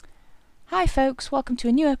Hi, folks, welcome to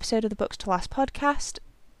a new episode of the Books to Last podcast.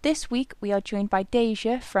 This week we are joined by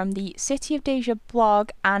Deja from the City of Deja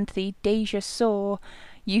blog and the Deja Saw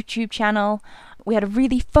YouTube channel. We had a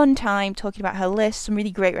really fun time talking about her list, some really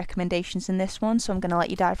great recommendations in this one, so I'm going to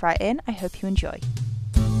let you dive right in. I hope you enjoy.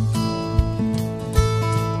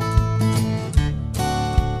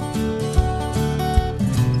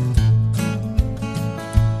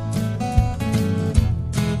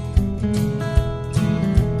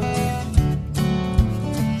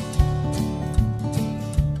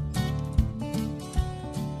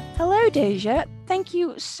 Hello, Deja. Thank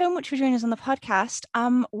you so much for joining us on the podcast.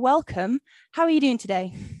 Welcome. How are you doing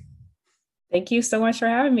today? Thank you so much for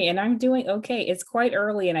having me. And I'm doing okay. It's quite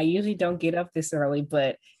early and I usually don't get up this early,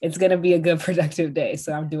 but it's going to be a good productive day.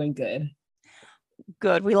 So I'm doing good.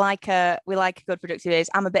 Good. We like good productive days.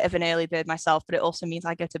 I'm a bit of an early bird myself, but it also means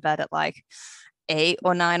I go to bed at like 8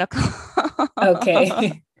 or 9 o'clock.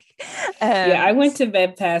 Okay. Yeah, I went to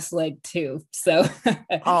bed past like 2. So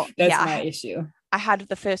that's my issue. I had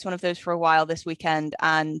the first one of those for a while this weekend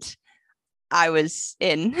and I was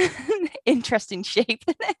in interesting shape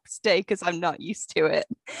the next day because I'm not used to it.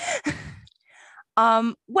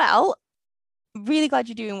 Well, really glad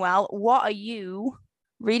you're doing well. What are you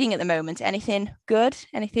reading at the moment? Anything good?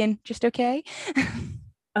 Anything just okay?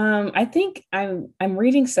 I think I'm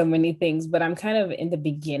reading so many things, but I'm kind of in the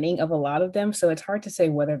beginning of a lot of them. So it's hard to say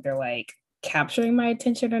whether they're like capturing my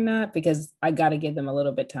attention or not, because I got to give them a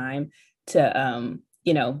little bit time to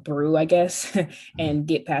brew, I guess, and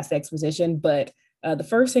get past the exposition. But the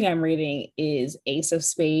first thing I'm reading is Ace of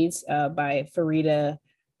Spades by Farida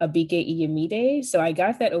Abike-Iyimide. So I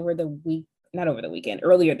got that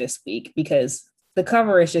earlier this week, because the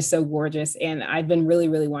cover is just so gorgeous. And I've been really,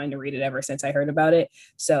 really wanting to read it ever since I heard about it.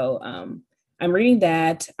 So I'm reading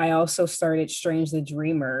that. I also started Strange the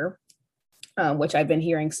Dreamer, which I've been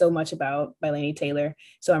hearing so much about, by Laini Taylor.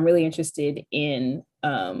 So I'm really interested in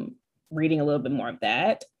reading a little bit more of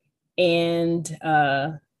that. And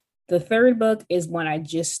the third book is one I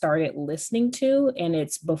just started listening to, and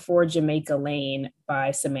it's Before Jamaica Lane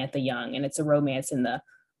by Samantha Young, and it's a romance in the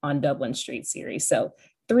On Dublin Street series. So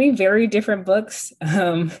 3 very different books,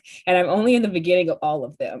 and I'm only in the beginning of all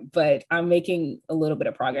of them, but I'm making a little bit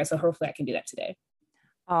of progress, so hopefully I can do that today.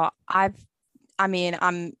 I'm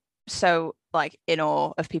so like in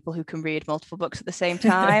awe of people who can read multiple books at the same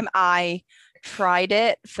time. I tried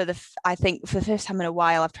it I think for the first time in a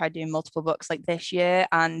while. I've tried doing multiple books like this year,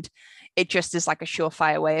 and it just is like a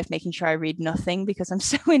surefire way of making sure I read nothing, because I'm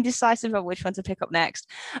so indecisive about which one to pick up next.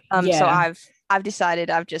 So I've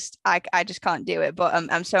decided I just can't do it, but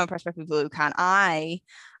I'm so impressed by people who can.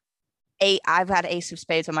 I've had Ace of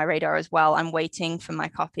Spades on my radar as well. I'm waiting for my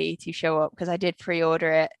copy to show up because I did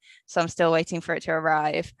pre-order it, so I'm still waiting for it to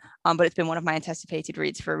arrive. But it's been one of my anticipated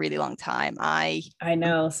reads for a really long time. I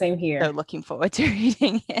know, same here. So looking forward to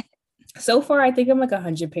reading it. So far, I think I'm like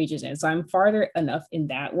 100 pages in, so I'm farther enough in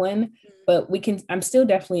that one. But I'm still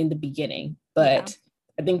definitely in the beginning. But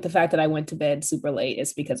I think the fact that I went to bed super late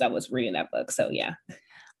is because I was reading that book. So yeah.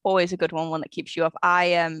 Always a good one that keeps you up.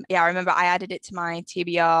 I remember I added it to my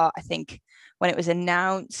TBR, I think when it was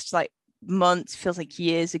announced, like months, feels like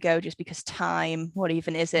years ago, just because time, what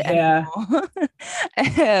even is it anymore?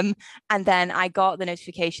 And then I got the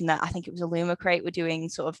notification that I think it was Illumicrate were doing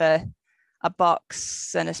sort of a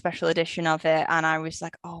box and a special edition of it, and I was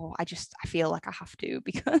like, oh, I feel like I have to,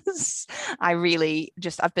 because I've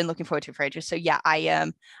been looking forward to it for ages. So yeah,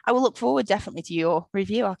 I will look forward definitely to your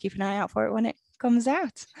review. I'll keep an eye out for it when it comes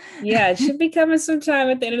out. Yeah, it should be coming sometime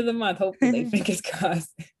at the end of the month, hopefully. Fingers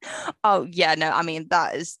crossed. Oh yeah, no, I mean,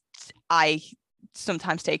 I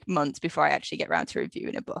sometimes take months before I actually get around to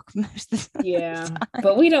reviewing a book most of the time.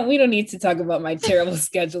 But we don't need to talk about my terrible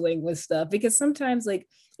scheduling with stuff, because sometimes, like,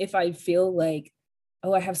 if I feel like,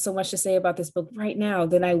 oh, I have so much to say about this book right now,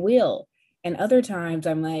 then I will. And other times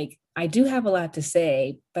I'm like, I do have a lot to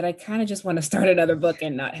say, but I kind of just want to start another book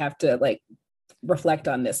and not have to like reflect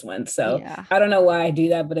on this one. So yeah. I don't know why I do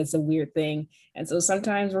that, but it's a weird thing. And so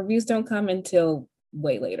sometimes reviews don't come until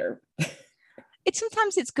way later.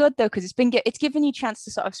 Sometimes it's good though, because it's given you a chance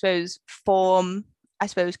to sort of form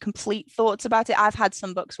complete thoughts about it. I've had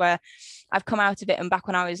some books where I've come out of it, and back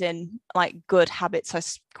when I was in like good habits,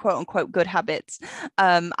 quote unquote good habits,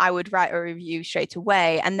 I would write a review straight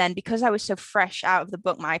away, and then because I was so fresh out of the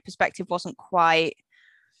book, my perspective wasn't quite,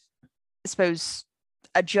 I suppose,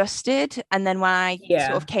 adjusted. And then when I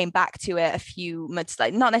sort of came back to it a few months,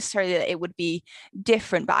 like not necessarily that it would be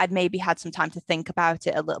different, but I'd maybe had some time to think about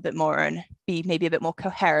it a little bit more and be maybe a bit more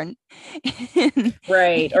coherent.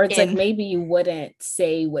 Right. Or it's like maybe you wouldn't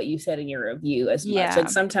say what you said in your review as much. Like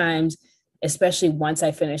sometimes especially once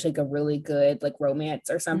I finish like a really good like romance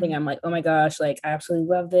or something, Mhm. I'm like, oh my gosh, like I absolutely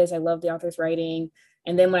love this. I love the author's writing.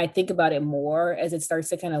 And then when I think about it more as it starts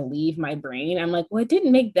to kind of leave my brain, I'm like, well, it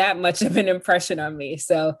didn't make that much of an impression on me.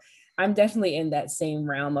 So I'm definitely in that same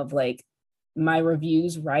realm of like my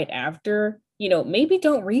reviews right after, maybe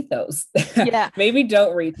don't read those. Yeah. Maybe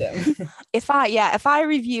don't read them. If I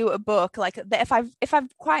review a book, like if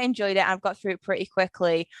I've quite enjoyed it, I've got through it pretty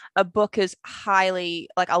quickly, a book is highly,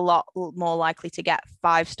 like, a lot more likely to get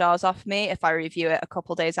 5 stars off me if I review it a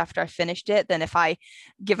couple days after I finished it than if I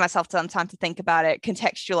give myself some time to think about it,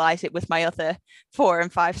 contextualize it with my other 4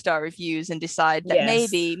 and 5 star reviews, and decide that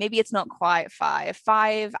Yes. maybe it's not quite five.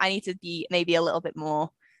 I need to be maybe a little bit more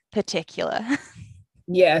particular.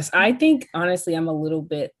 Yes. I think honestly, I'm a little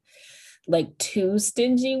bit like too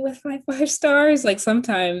stingy with my 5 stars. Like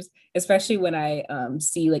sometimes, especially when I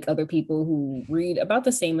see like other people who read about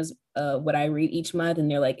the same as what I read each month,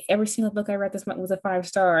 and they're like, every single book I read this month was a 5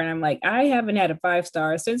 star, and I'm like, I haven't had a 5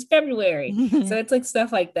 star since February. So it's like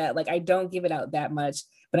stuff like that. Like I don't give it out that much,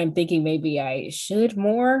 but I'm thinking maybe I should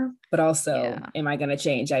more. But also, Yeah. am I going to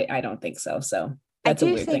change? I don't think so. So I that's a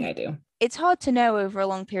do weird thing think I do. it's hard to know over a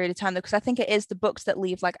long period of time though, because I think it is the books that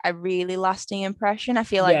leave like a really lasting impression. I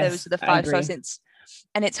feel like those Yes, are the I 5 stars. agree.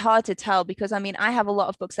 And it's hard to tell because I mean I have a lot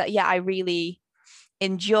of books that I really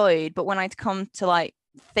enjoyed, but when I come to like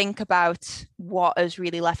think about what has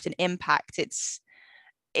really left an impact, it's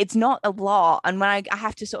not a lot. And when I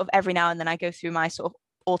have to sort of every now and then I go through my sort of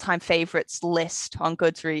all-time favorites list on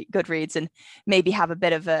Goodreads and maybe have a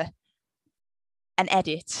bit of an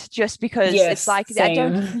edit just because it's Yes, like I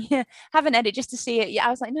don't same. have an edit just to see it. Yeah,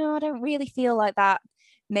 I was like, no, I don't really feel like that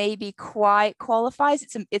maybe quite qualifies.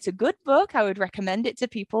 It's a good book. I would recommend it to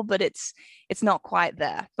people, but it's not quite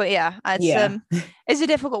there. But yeah, Yeah. it's a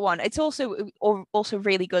difficult one. It's also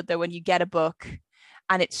really good though when you get a book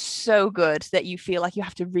and it's so good that you feel like you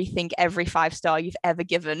have to rethink every 5 star you've ever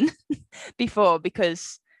given before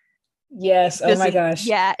because it Yes. Oh my doesn't gosh.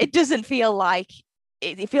 yeah it doesn't feel like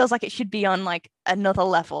it feels like it should be on like another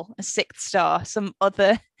level, a 6th star, some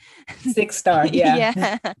other 6 star. Yeah.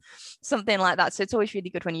 yeah, something like that. So it's always really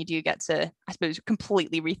good when you do get to, I suppose,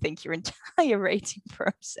 completely rethink your entire rating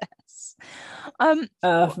process. um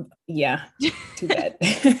Uh, yeah. Too bad.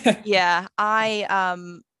 yeah,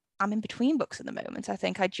 I'm in between books at the moment. I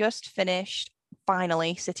think I just finished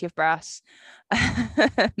finally City of Brass.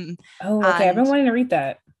 Oh, okay. I've been And wanting to read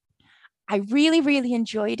that. I really, really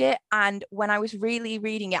enjoyed it. And when I was really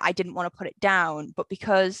reading it, I didn't want to put it down. But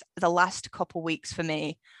because the last couple weeks for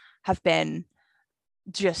me have been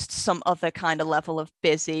just some other kind of level of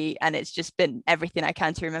busy, and it's just been everything I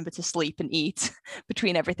can to remember to sleep and eat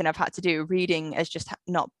between everything I've had to do, reading has just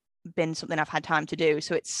not been something I've had time to do.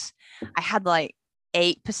 So I had like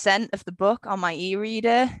 8% of the book on my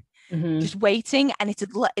e-reader Hmm. just waiting, and it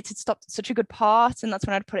had stopped at such a good part, and that's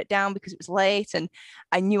when I'd put it down because it was late and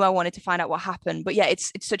I knew I wanted to find out what happened. But yeah,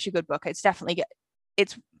 it's such a good book. It's definitely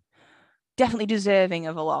deserving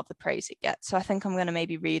of a lot of the praise it gets. So I think I'm going to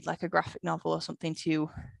maybe read like a graphic novel or something to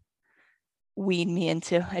wean me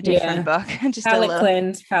into a different Yeah. book. Just a Palette little,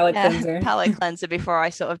 cleanse, palette yeah, cleanser. palate cleanser before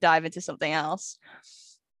I sort of dive into something else.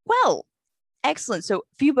 Well, excellent. So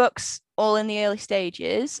a few books all in the early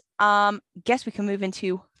stages. Guess we can move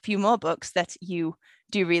into a few more books that you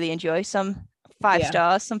do really enjoy, some five Yeah.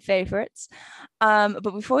 stars, some favorites. But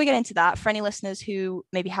before we get into that, for any listeners who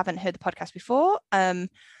maybe haven't heard the podcast before,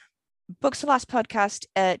 Books the Last podcast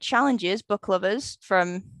challenges book lovers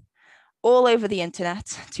from all over the internet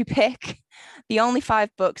to pick the only 5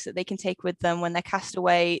 books that they can take with them when they're cast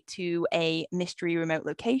away to a mystery remote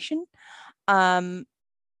location. Um,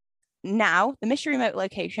 Now, the mystery remote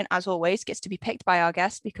location, as always, gets to be picked by our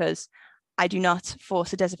guests because I do not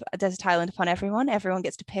force a desert island upon everyone. Everyone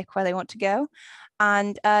gets to pick where they want to go.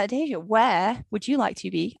 And Deja, where would you like to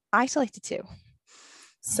be isolated to?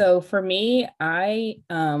 So for me, I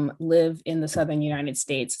live in the southern United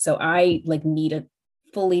States, so I like need a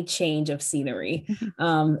fully change of scenery.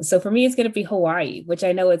 So for me, it's gonna be Hawaii, which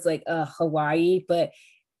I know it's like Hawaii, but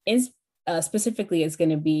it's specifically it's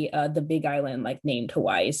gonna be the Big Island, like named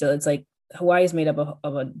Hawaii. So it's like Hawaii is made up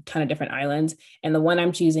of a ton of different islands, and the one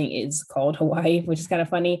I'm choosing is called Hawaii, which is kind of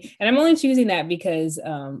funny. And I'm only choosing that because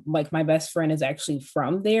like my best friend is actually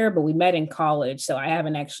from there, but we met in college, so I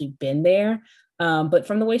haven't actually been there. But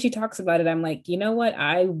from the way she talks about it, I'm like, you know what?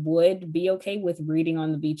 I would be okay with reading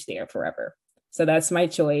on the beach there forever. So that's my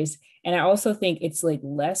choice. And I also think it's like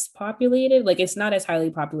less populated. Like it's not as highly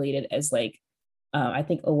populated as like I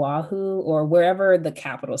think Oahu or wherever the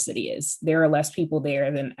capital city is. There are less people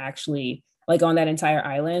there than actually like on that entire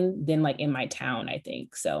island than like in my town, I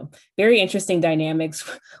think. So very interesting dynamics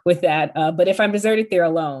with that. But if I'm deserted there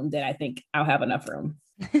alone, then I think I'll have enough room.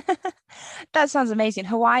 That sounds amazing.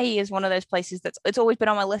 Hawaii is one of those places that's it's always been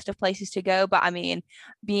on my list of places to go, but I mean,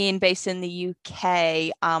 being based in the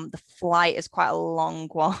UK, the flight is quite a long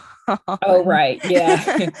one. Oh, right. Yeah.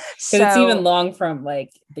 Because it's even So long from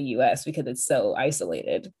like the US because it's so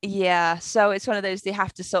isolated. yeah, so it's one of those they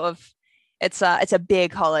have to sort of it's a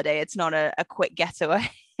big holiday. It's not a quick getaway.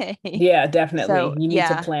 Yeah, definitely. So You need to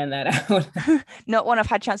yeah, plan that out. not one I've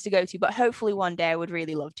had chance to go to, but hopefully one day I would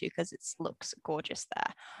really love to because it looks gorgeous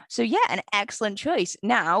there. So yeah, an excellent choice.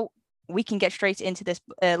 Now we can get straight into this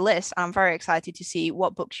list. I'm very excited to see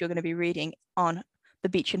what books you're going to be reading on the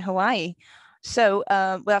beach in Hawaii. So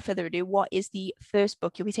without further ado, what is the first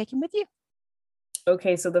book you'll be taking with you?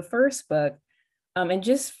 Okay, so the first book, and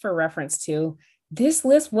just for reference too, this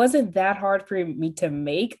list wasn't that hard for me to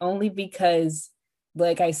make, only because,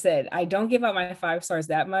 like I said, I don't give out my 5 stars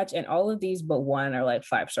that much, and all of these but one are like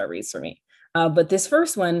 5 star reads for me. But this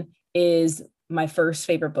first one is my first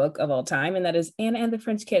favorite book of all time, and that is Anna and the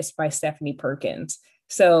French Kiss by Stephanie Perkins.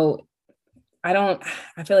 So I don't,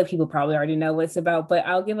 I feel like people probably already know what it's about, but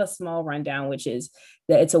I'll give a small rundown, which is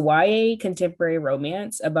that it's a YA contemporary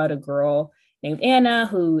romance about a girl named Anna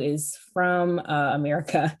who is from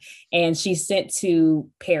America, and she's sent to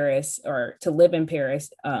Paris or to live in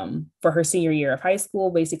Paris for her senior year of high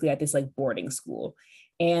school, basically at this like boarding school.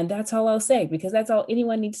 And that's all I'll say because that's all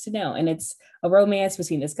anyone needs to know. And it's a romance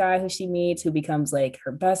between this guy who she meets who becomes like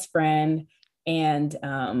her best friend. And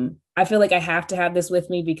I feel like I have to have this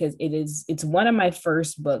with me because it's one of my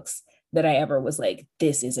first books that I ever was like,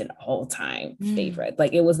 this is an all-time Mm. favorite.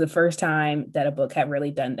 Like it was the first time that a book had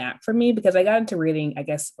really done that for me because I got into reading, I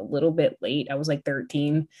guess, a little bit late. I was like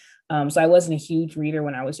 13. So I wasn't a huge reader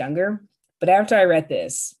when I was younger. But after I read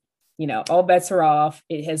this, all bets are off.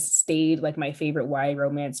 It has stayed like my favorite YA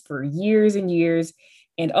romance for years and years.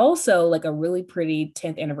 And also, like a really pretty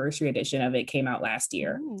 10th anniversary edition of it came out last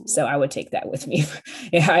year. Ooh. So I would take that with me.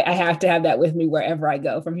 Yeah, I have to have that with me wherever I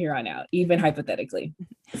go from here on out, even hypothetically.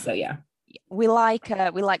 So yeah. We like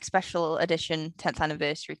special edition 10th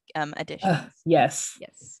anniversary editions. Yes.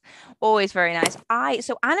 Yes. Always very nice.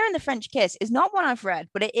 So Anna and the French Kiss is not one I've read,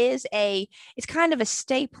 but it's kind of a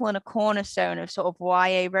staple and a cornerstone of sort of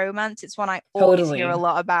YA romance. It's one I always hear a Totally.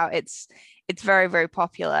 lot about. It's very, very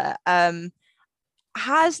popular.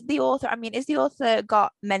 Has the author, I mean, is the author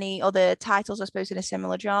got many other titles, I suppose, in a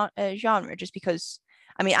similar genre? Just because,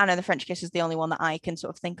 I mean, Anna and the French Kiss is the only one that I can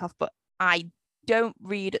sort of think of, but I don't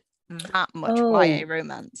read that much YA Oh,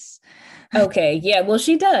 romance. okay. Yeah. Well,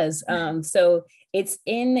 she does. So it's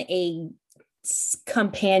in a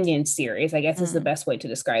companion series, I guess is the Mm, best way to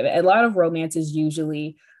describe it. A lot of romances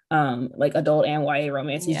usually, like adult and YA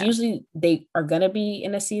romances, yeah. usually they are gonna be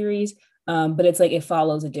in a series. But it's like it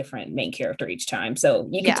follows a different main character each time. So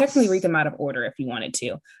you could technically read Yes. them out of order if you wanted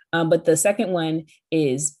to. But the second one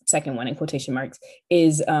in quotation marks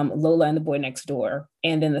is Lola and the Boy Next Door.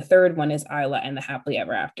 And then the third one is Isla and the Happily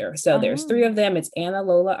Ever After. So there's three Oh. of them. It's Anna,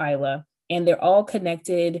 Lola, Isla, and they're all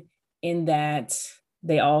connected in that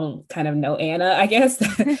they all kind of know Anna, I guess.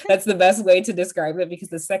 That's the best way to describe it because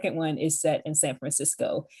the second one is set in San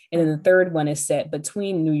Francisco. And then the Oh. third one is set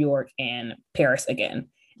between New York and Paris again.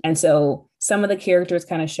 And so some of the characters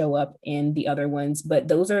kind of show up in the other ones, but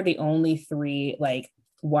those are the only three like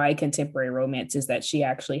Y contemporary romances that she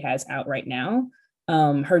actually has out right now.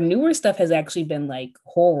 Her newer stuff has actually been like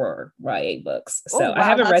horror YA books. Oh So I wow,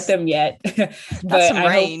 haven't read them yet, that's but some I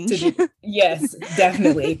hope to range. do. Yes,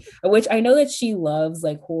 definitely. Which I know that she loves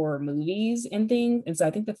like horror movies and things. And so I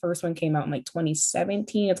think the first one came out in like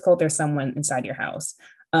 2017. It's called There's Someone Inside Your House.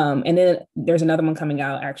 And then there's another one coming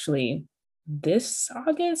out actually this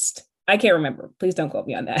August. I can't remember. Please don't quote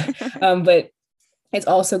me on that. But it's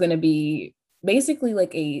also going to be basically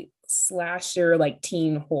like a slasher, like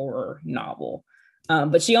teen horror novel.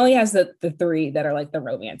 But she only has the three that are like the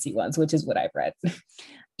romancy ones, which is what I've read.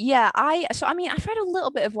 Yeah, I mean I've read a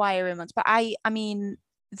little bit of YA romance, but I mean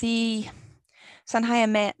the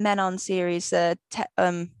Sanhaya Menon series,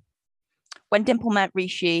 when Dimple Met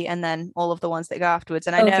Rishi, and then all of the ones that go afterwards.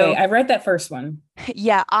 And I Okay, know, I read that first one.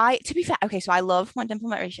 yeah, I to be fair, okay, so I love When Dimple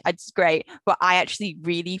Met Rishi. It's great, but I actually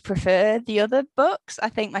really prefer the other books. I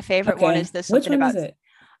think my favorite one Okay, is There's which Something one is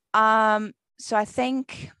About. it? So I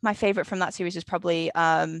think my favorite from that series is probably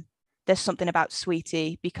There's Something About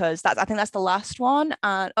Sweetie, because I think that's the last one.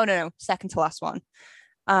 And oh no, second to last one.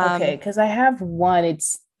 Okay, Um because I have one.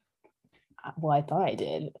 It's well, I thought I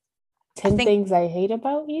did. I 10 think Things I Hate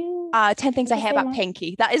About You. 10 Things Is I the Hate same About one?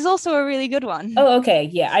 Pinky. That is also a really good one. Oh, okay.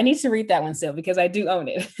 Yeah, I need to read that one still because I do own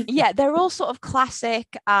it. Yeah, they're all sort of classic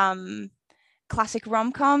rom-com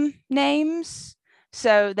names.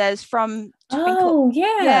 So there's From Twinkle, Oh,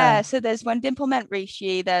 yeah. yeah. So there's When Dimple Met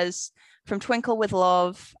Rishi. There's From Twinkle with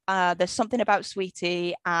Love. There's Something About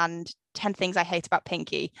Sweetie and 10 Things I Hate About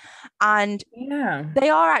Pinky. And Yeah. they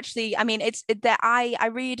are actually, I mean, that I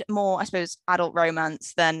read more, I suppose, adult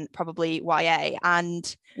romance than probably YA,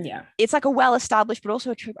 and Yeah. it's like a well established, but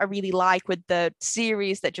also a trope I really like with the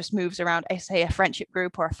series that just moves around, I say, a friendship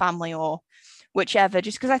group or a family or whichever,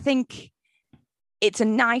 just because I think it's a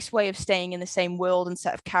nice way of staying in the same world and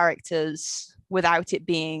set of characters without it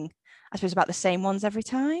being, I suppose, about the same ones every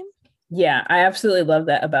time. Yeah, I absolutely love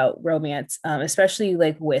that about romance, especially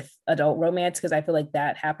like with adult romance, because I feel like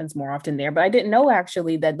that happens more often there. But I didn't know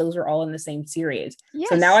actually that those are all in the same series.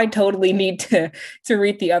 So now Yes. I totally need to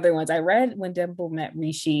read the other ones. I read When Dimple Met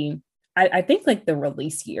Rishi, I think like the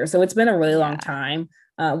release year. So it's been a really long Yeah.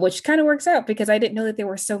 time, which kind of works out because I didn't know that there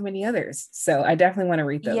were so many others. So I definitely want to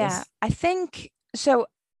read Yeah. those. I think so.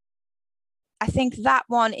 I think that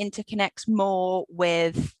one interconnects more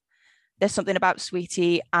with There's Something About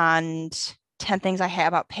Sweetie and 10 Things I Hate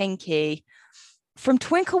About Pinky. From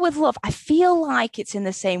Twinkle with Love, I feel like it's in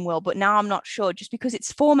the same world, but now I'm not sure just because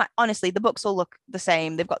it's format. Honestly, the books all look the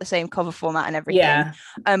same. They've got the same cover format and everything. Yeah,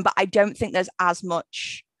 But I don't think there's as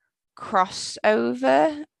much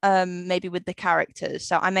crossover, maybe with the characters.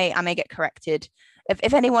 So I may get corrected.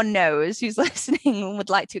 If anyone knows who's listening and would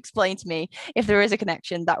like to explain to me if there is a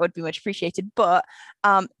connection, that would be much appreciated. But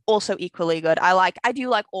also equally good. I do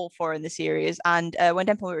like all four in the series. And When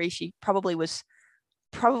Dempo Morishi was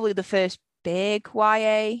probably the first big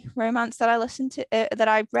YA romance that I listened to, that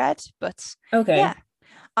I read. But yeah. okay.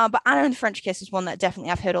 But Anna and the French Kiss is one that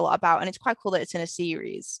definitely I've heard a lot about, and it's quite cool that it's in a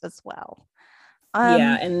series as well.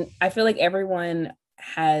 Yeah, Um, and I feel like everyone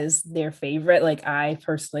has their favorite. Like I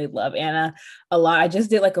personally love Anna a lot. I just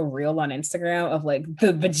did like a reel on Instagram of like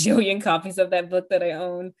the bajillion copies of that book that I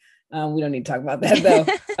own. We don't need to talk about that though.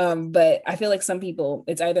 But I feel like some people,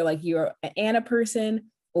 it's either like you're an Anna person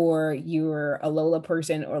or you're a Lola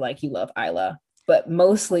person or like you love Isla. But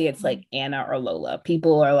mostly it's like Anna or Lola.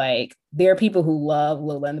 People are like, there are people who love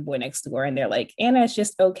Lola and the Boy Next Door, and they're like, Anna is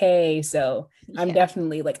just okay. So I'm yeah,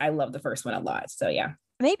 definitely like, I love the first one a lot. So yeah.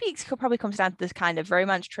 maybe it probably comes down to this kind of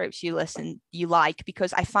romance tropes you like,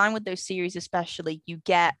 because I find with those series especially, you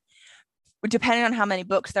get, depending on how many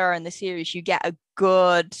books there are in the series, you get a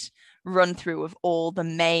good run through of all the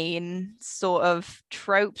main sort of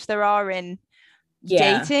tropes there are in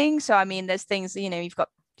Yeah, dating. So I mean, there's things, you've got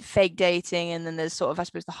fake dating, and then there's sort of, I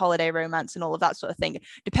suppose, the holiday romance and all of that sort of thing.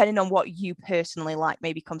 Depending on what you personally like,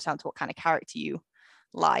 maybe comes down to what kind of character you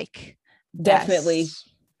like definitely. best.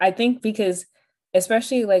 I think because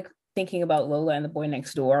especially like thinking about Lola and the Boy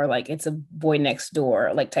Next Door, like it's a boy next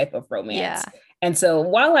door like type of Yeah. romance. And so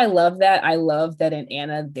while I love that in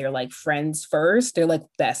Anna, they're like friends first, they're like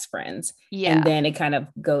best friends. And Yeah. then it kind of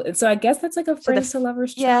goes. And so I guess that's like a So friends to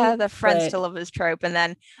lovers yeah, trope, the friends but to lovers trope. And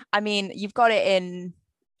then I mean, you've got it in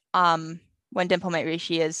When Dimple Met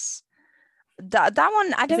Rishi is that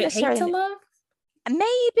one I is don't it hate to necessarily, love? maybe,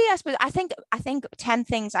 I suppose, I think 10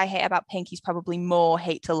 Things I Hate About Pinky is probably more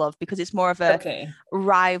hate to love, because it's more of a Okay.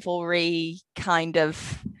 rivalry kind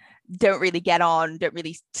of, don't really get on, don't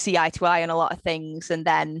really see eye to eye on a lot of things, and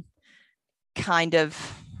then kind of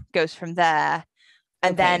goes from there.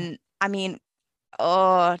 And Okay. then I mean,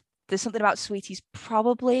 oh, there's something about Sweetie's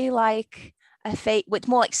probably like a fake, it's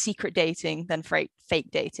more like secret dating than fake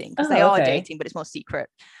dating, because they Oh, are okay. dating, but it's more secret.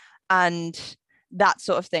 And that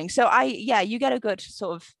sort of thing. So yeah, you get a good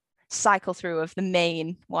sort of cycle through of the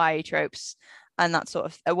main YA tropes and that sort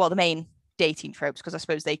of, well, the main dating tropes, because I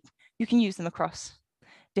suppose you can use them across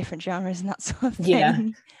different genres and that sort of Yeah.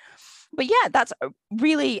 thing. But yeah, that's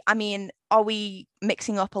really, I mean, are we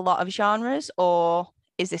mixing up a lot of genres, or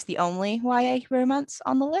is this the only YA romance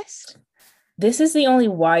on the list? This is the only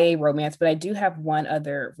YA romance, but I do have one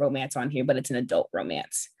other romance on here, but it's an adult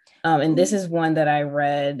romance. And this Ooh. is one that I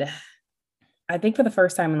read, I think for the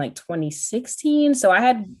first time in like 2016. So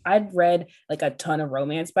I'd read like a ton of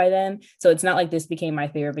romance by then. So it's not like this became my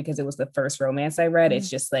favorite because it was the first romance I read. It's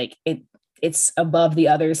Mm. just like it's above the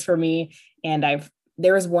others for me. And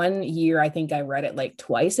there was one year I think I read it like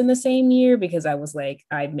twice in the same year because I was like,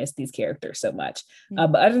 I missed these characters so much.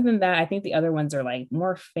 Mm. But other than that, I think the other ones are like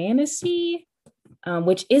more fantasy,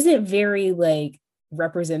 which isn't very like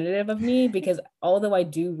representative of me because although I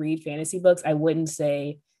do read fantasy books, I wouldn't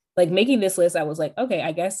say like making this list, I was like, okay,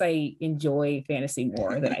 I guess I enjoy fantasy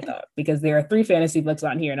more than I thought because there are three fantasy books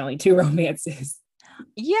on here and only two romances.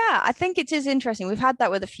 Yeah, I think it is interesting. We've had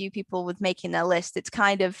that with a few people with making their list. It's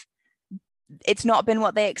kind of it's not been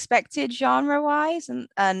what they expected genre wise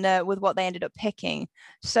and with what they ended up picking.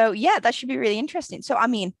 So yeah, that should be really interesting. So I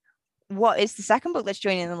mean, what is the second book that's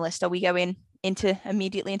joining the list? Are we going into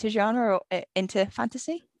immediately into genre or into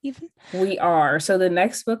fantasy even? We are. So the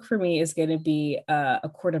next book for me is going to be A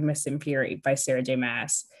Court of Mist and Fury by Sarah J.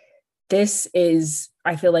 Maas. This is,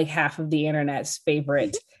 I feel like, half of the internet's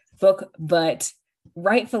favorite book, but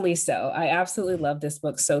rightfully so. I absolutely love this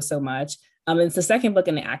book so much. It's the second book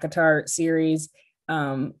in the ACOTAR series,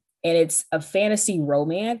 and it's a fantasy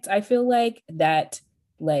romance. I feel like that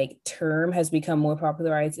like term has become more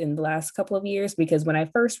popularized in the last couple of years, because when I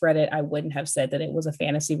first read it, I wouldn't have said that it was a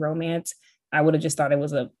fantasy romance. I would have just thought it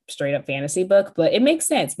was a straight up fantasy book, but it makes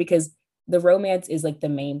sense because the romance is like the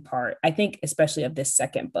main part, I think, especially of this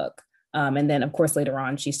second book. And then, of course, later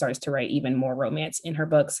on, she starts to write even more romance in her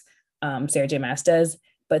books. Sarah J. Maas does.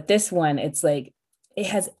 But this one, it's like, it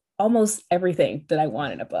has almost everything that I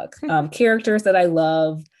want in a book. Characters that I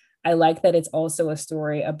love. I like that it's also a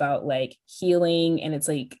story about like healing, and it's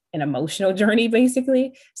like an emotional journey,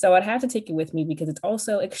 basically. So I'd have to take it with me because it's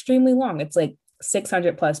also extremely long. It's like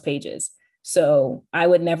 600 plus pages. So I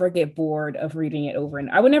would never get bored of reading it over. And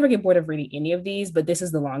I would never get bored of reading any of these, but this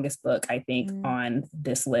is the longest book, I think, on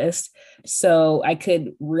this list. So I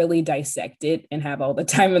could really dissect it and have all the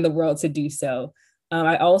time in the world to do so.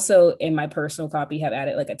 I also, in my personal copy, have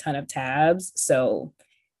added like a ton of tabs. So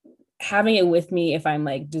having it with me, if I'm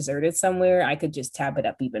like deserted somewhere, I could just tab it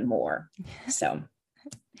up even more. So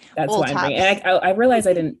that's All why I'm bringing it. And I realized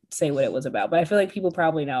I didn't say what it was about, but I feel like people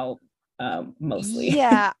probably know mostly.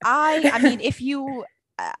 Yeah, I mean, if you,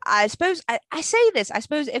 I suppose I say this. I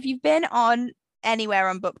suppose if you've been on anywhere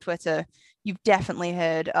on book Twitter, you've definitely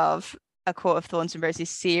heard of A Court of Thorns and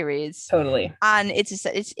Roses series, Totally. and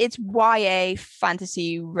it's YA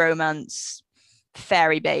fantasy romance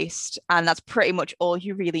fairy based, and that's pretty much all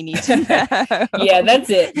you really need to know. Yeah,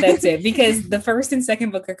 that's it because the first and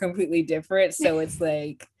second book are completely different, so it's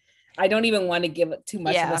like I don't even want to give too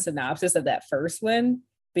much of a Yeah. synopsis of that first one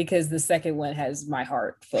because the second one has my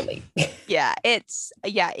heart fully. Yeah, it's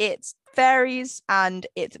fairies and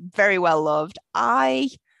it's very well loved.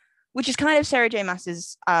 Which is kind of Sarah J.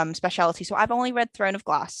 Maas's specialty. So I've only read Throne of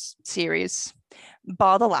Glass series,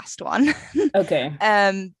 bar the last one.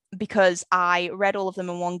 Okay. Because I read all of them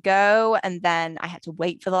in one go, and then I had to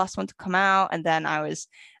wait for the last one to come out, and then I was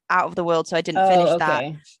out of the world, so I didn't finish that.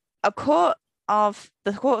 Okay. The Court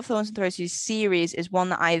of Thorns and Roses series is one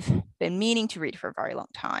that I've been meaning to read for a very long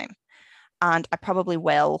time, and I probably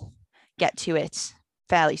will get to it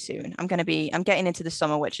fairly soon. I'm getting into the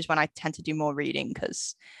summer, which is when I tend to do more reading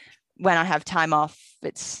because when I have time off,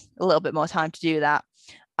 it's a little bit more time to do that.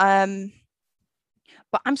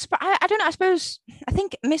 But I don't know. I suppose I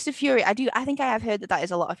think Mr. Fury. I think I have heard that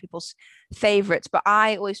is a lot of people's favorites. But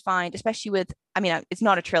I always find, especially with, I mean, it's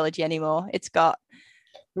not a trilogy anymore. It's got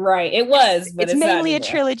Right. It was, but it's mainly a not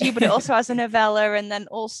trilogy, but it also has a novella and then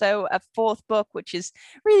also a fourth book, which is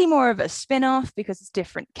really more of a spin-off because it's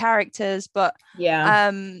different characters. But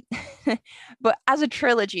yeah. but as a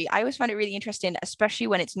trilogy, I always find it really interesting, especially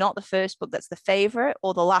when it's not the first book that's the favorite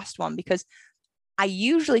or the last one, because I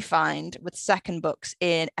usually find with second books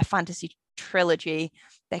in a fantasy trilogy,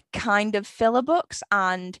 they're kind of filler books.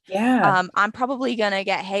 And Yeah. I'm probably going to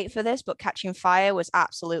get hate for this, but Catching Fire was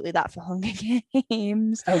absolutely that for Hunger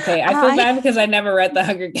Games. Okay. I feel bad because I never read the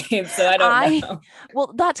Hunger Games, so I don't know.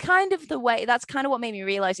 Well, that's kind of what made me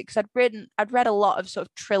realize it, because I'd read a lot of sort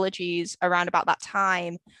of trilogies around about that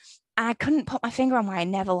time. And I couldn't put my finger on why I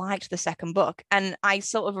never liked the second book. And I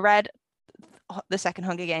sort of read the second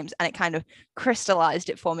Hunger Games and it kind of crystallized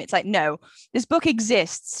it for me. It's like, no, this book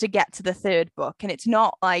exists to get to the third book, and it's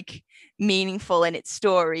not like meaningful in its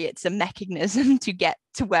story. It's a mechanism to get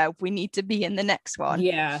to where we need to be in the next one.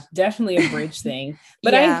 Yeah, definitely a bridge thing.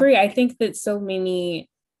 But I Yeah. agree. I think that so many,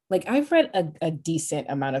 like I've read a decent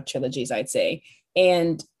amount of trilogies, I'd say.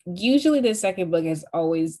 And usually the second book is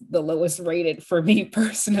always the lowest rated for me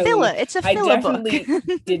personally. Filler. It's a filler I definitely book.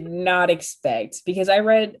 did not expect, because I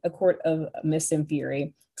read A Court of Mist and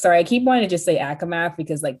Fury. Sorry, I keep wanting to just say ACOMAF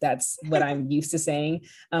because like that's what I'm used to saying.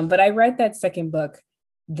 But I read that second book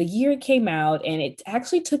the year it came out, and it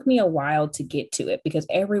actually took me a while to get to it because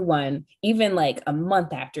everyone, even like a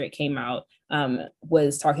month after it came out,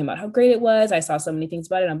 was talking about how great it was. I saw so many things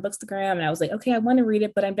about it on Bookstagram, and I was like, okay, I want to read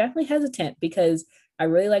it, but I'm definitely hesitant because I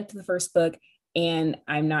really liked the first book, and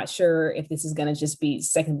I'm not sure if this is going to just be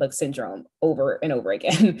second book syndrome over and over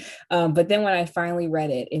again. But then when I finally read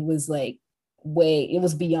it, it was like way, it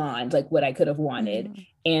was beyond like what I could have wanted.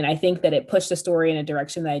 And I think that it pushed the story in a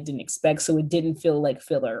direction that I didn't expect. So it didn't feel like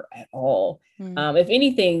filler at all. If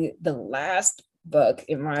anything, the last book,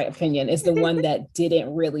 in my opinion, is the one that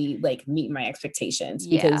didn't really like meet my expectations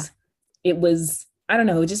because it was, I don't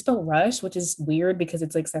know, it just felt rushed, which is weird because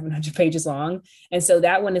it's like 700 pages long. And so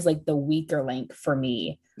that one is like the weaker link for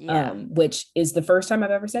me, which is the first time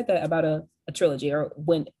I've ever said that about a trilogy, or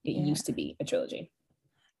when it used to be a trilogy.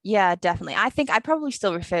 Yeah, definitely. I think I probably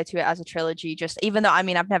still refer to it as a trilogy, just even though I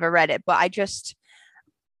mean I've never read it, but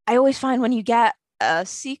I always find when you get a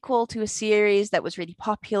sequel to a series that was really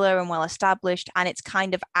popular and well established, and it's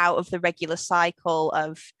kind of out of the regular cycle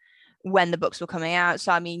of when the books were coming out.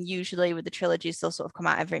 So I mean, usually with the trilogies, they'll sort of come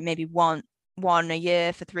out every maybe one a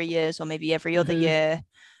year for 3 years, or maybe every other year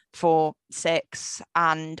for 6.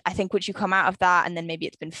 And I think once you come out of that, and then maybe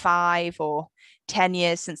it's been 5 or 10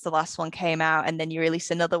 years since the last one came out, and then you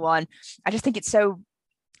release another one, I just think it's so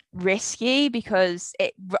risky because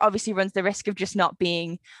it obviously runs the risk of just not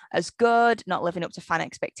being as good, not living up to fan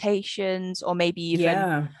expectations, or maybe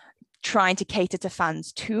even trying to cater to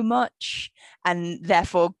fans too much and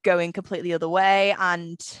therefore going completely the other way.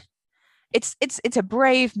 And it's a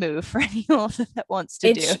brave move for any author that wants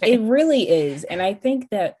to do it. It really is. And I think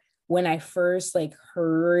that when I first like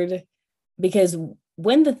heard, because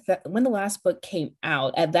when the last book came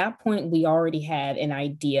out, at that point we already had an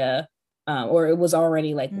idea, or it was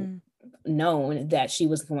already like known that she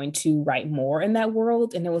was going to write more in that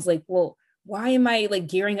world. And it was like, well, why am I like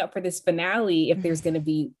gearing up for this finale if there's going to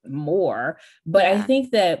be more? But I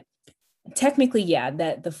think that technically,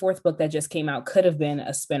 that the 4th book that just came out could have been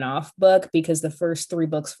a spin-off book, because the first 3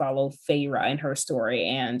 books follow Feyre and her story.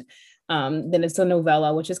 And then it's a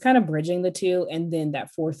novella, which is kind of bridging the two. And then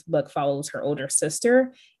that 4th book follows her older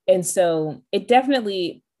sister. And so it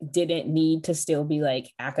definitely didn't need to still be like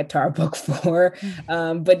ACOTAR book 4.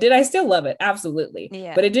 But did I still love it? Absolutely.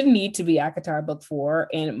 But it didn't need to be ACOTAR book 4.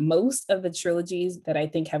 And most of the trilogies that I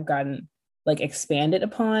think have gotten like expanded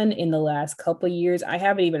upon in the last couple of years, I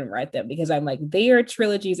haven't even read them because I'm like, they are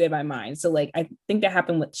trilogies in my mind. So like, I think that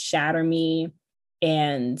happened with Shatter Me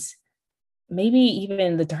and maybe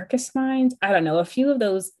even The Darkest Minds. I don't know. A few of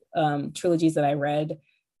those trilogies that I read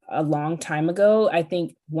a long time ago, I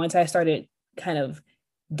think once I started kind of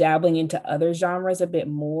dabbling into other genres a bit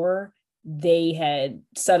more, they had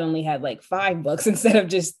suddenly had like 5 books instead of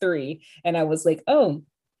just 3. And I was like, oh,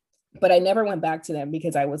 but I never went back to them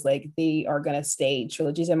because I was like, they are going to stay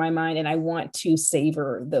trilogies in my mind. And I want to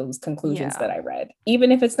savor those conclusions that I read. Even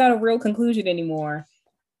if it's not a real conclusion anymore,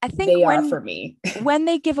 I think they are for me. When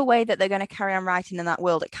they give away that they're going to carry on writing in that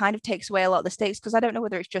world, it kind of takes away a lot of the stakes, because I don't know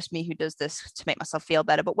whether it's just me who does this to make myself feel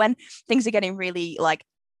better. But when things are getting really like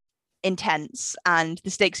intense and the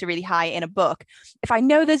stakes are really high in a book, if I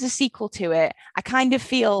know there's a sequel to it, I kind of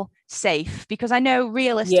feel safe, because I know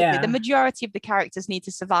realistically the majority of the characters need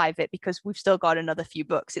to survive it, because we've still got another few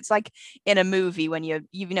books. It's like in a movie when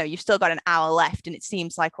you've still got an hour left and it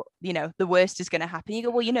seems like the worst is going to happen. You go,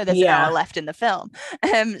 well, there's an hour left in the film,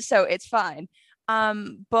 so it's fine.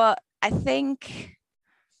 But I think,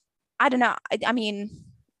 I don't know, I mean,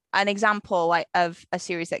 an example like of a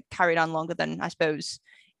series that carried on longer than I suppose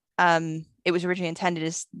it was originally intended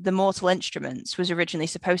is The Mortal Instruments was originally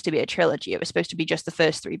supposed to be a trilogy. It was supposed to be just the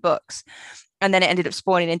first 3 books. And then it ended up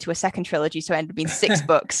spawning into a second trilogy. So it ended up being 6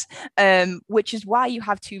 books, which is why you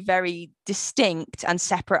have 2 very distinct and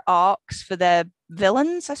separate arcs for their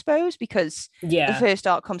villains, I suppose, because the first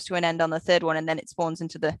arc comes to an end on the 3rd one, and then it spawns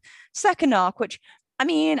into the second arc, which, I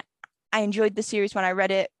mean, I enjoyed the series when I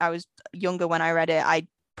read it. I was younger when I read it. I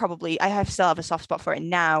still have a soft spot for it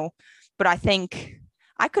now, but I think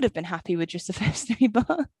I could have been happy with just the first 3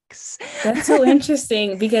 books. That's so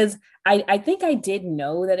interesting, because I think I did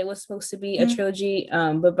know that it was supposed to be a trilogy,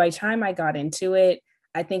 but by the time I got into it,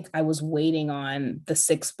 I think I was waiting on the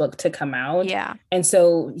 6th book to come out. Yeah. And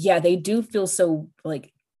so, they do feel so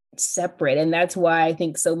like separate. And that's why I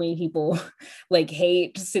think so many people like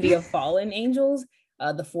hate City of Fallen Angels,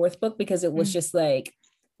 the 4th book, because it was just like,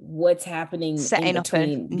 what's happening setting up a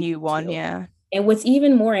new one. Yeah. And what's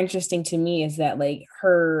even more interesting to me is that like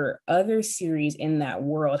her other series in that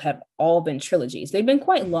world have all been trilogies. They've been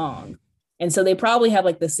quite long. And so they probably have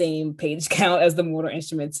like the same page count as the Mortal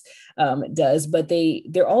Instruments does, but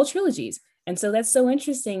they're all trilogies. And so that's so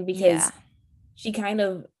interesting, because she kind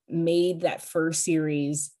of made that first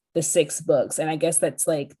series the 6 books. And I guess that's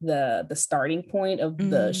like the starting point of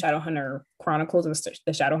the Shadowhunter Chronicles, or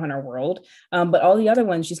the Shadowhunter world. But all the other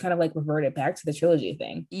ones, she's kind of like reverted back to the trilogy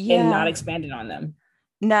thing and not expanded on them.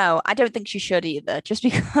 No, I don't think she should either, just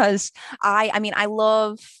because I mean, I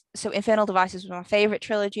love, so Infernal Devices was my favorite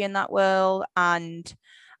trilogy in that world, and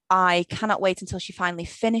I cannot wait until she finally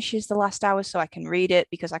finishes The Last Hour so I can read it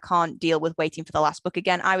because I can't deal with waiting for the last book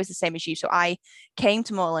again. I was the same as you. So I came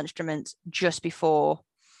to Mortal Instruments just before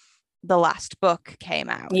the last book came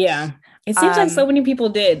out. Yeah. It seems like so Um, many people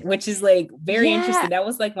did, which is like very yeah, interesting. That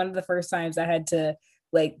was like one of the first times I had to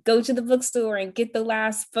like go to the bookstore and get the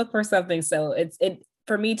last book or something. So it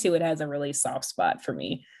for me too, it has a really soft spot for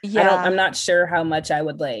me. yeah. I'm not sure how much I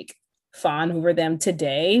would like fawn over them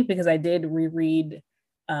today because I did reread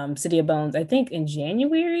City of Bones, I think in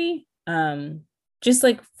January. Just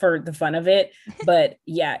like for the fun of it. But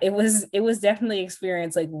yeah, it was definitely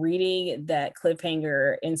experience like reading that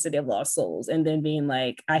cliffhanger in City of Lost Souls and then being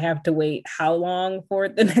like, I have to wait how long for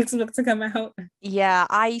the next book to come out? Yeah,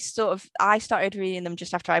 I started reading them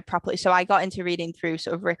just after I properly, so I got into reading through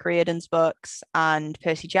sort of Rick Riordan's books and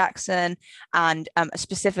Percy Jackson, and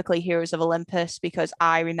specifically Heroes of Olympus, because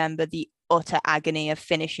I remember the utter agony of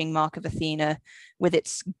finishing Mark of Athena with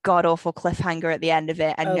its god awful cliffhanger at the end of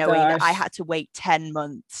it, and Oh knowing that I gosh. had to wait 10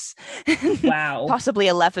 months, Wow. possibly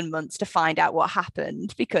 11 months to find out what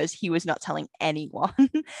happened because he was not telling anyone.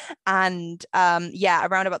 And yeah,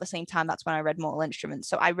 around about the same time, that's when I read Mortal Instruments.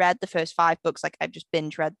 So I read the first 5 books, like I've just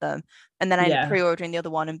binge read them. And then I ended up Yeah. pre-ordering the other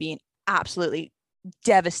one and being absolutely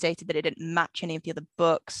devastated that it didn't match any of the other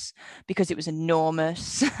books because it was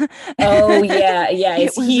enormous. Oh yeah, yeah, it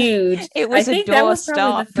it's was huge. it I was a think that was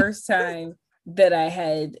probably the doorstop. first time that I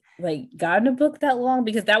had like gotten a book that long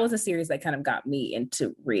because that was a series that kind of got me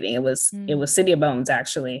into reading. It Mm. was City of Bones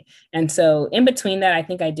actually. And so in between that, I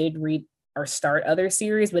think I did read or start other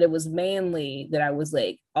series, but it was mainly that I was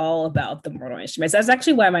like all about the Mortal Instruments. That's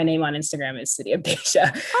actually why my name on Instagram is City of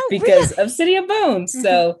Deja Oh, because really? of City of Bones.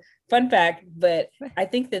 So fun fact, but I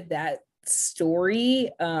think that story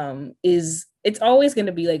is it's always going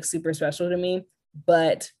to be like super special to me,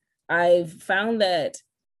 but I've found that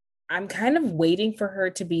I'm kind of waiting for her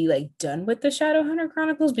to be like done with the Shadowhunter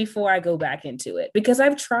Chronicles before I go back into it because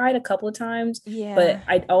I've tried a couple of times, Yeah. but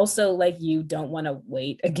I also like you don't want to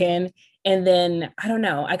wait again. And then I don't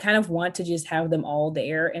know, I kind of want to just have them all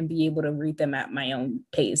there and be able to read them at my own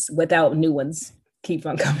pace without new ones keep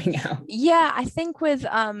on coming out. Yeah, I think with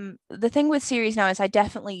the thing with series now is I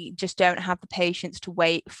definitely just don't have the patience to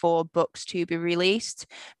wait for books to be released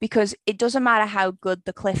because it doesn't matter how good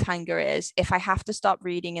the cliffhanger is. If I have to stop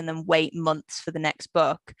reading and then wait months for the next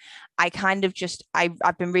book, I kind of just I've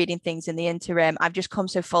been reading things in the interim. I've just come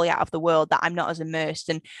so fully out of the world that I'm not as immersed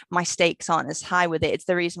and my stakes aren't as high with it. It's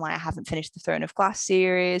the reason why I haven't finished the Throne of Glass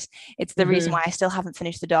series. It's the reason why Mm-hmm. I still haven't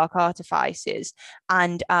finished the Dark Artifices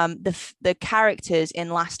and the characters in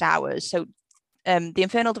Last Hours. So the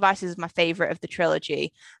Infernal Devices is my favorite of the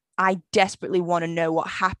trilogy. I desperately want to know what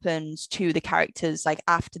happens to the characters like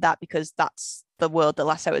after that because that's the world that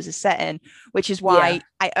Last Hours is set in, which is Yeah. why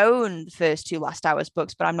I own the first 2 Last Hours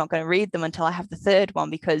books, but I'm not going to read them until I have the third one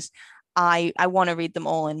because I want to read them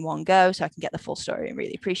all in one go so I can get the full story and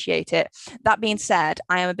really appreciate it. That being said,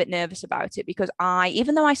 I am a bit nervous about it because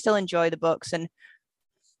even though I still enjoy the books and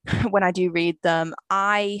when I do read them,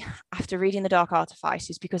 after reading the Dark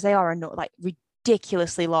Artifices, because they are not like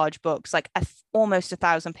ridiculously large books, like almost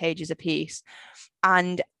 1,000 pages a piece,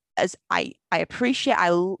 and as I appreciate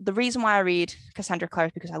the reason why I read Cassandra Clare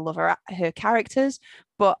is because I love her characters,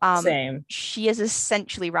 but Same. she is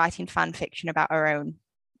essentially writing fan fiction about her own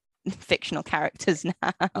fictional characters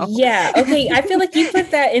now. Yeah. Okay. I feel like you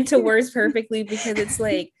put that into words perfectly because it's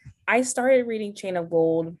like I started reading Chain of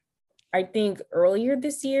Gold, I think earlier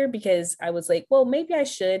this year because I was like, well, maybe I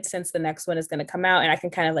should since the next one is going to come out and I can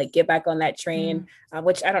kind of like get back on that train, Mm.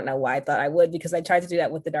 which I don't know why I thought I would because I tried to do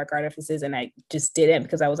that with the Dark Artifices and I just didn't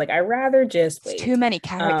because I was like, I'd rather just It's too wait. many Um,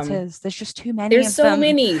 characters. There's just too many there's of so them.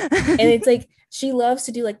 many. And it's like she loves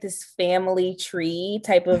to do like this family tree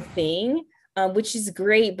type of thing, which is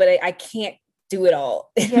great, but I can't do it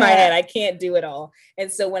all in my Yeah. head. I can't do it all.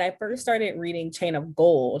 And so when I first started reading Chain of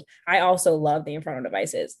Gold, I also love the Infernal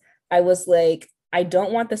Devices. I was like, I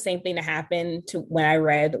don't want the same thing to happen to when I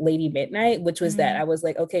read Lady Midnight, which was that Mm. I was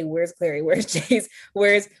like, okay, where's Clary? Where's Chase?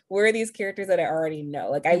 Where are these characters that I already know?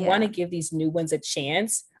 Like, I want to Yeah. give these new ones a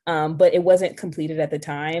chance, but it wasn't completed at the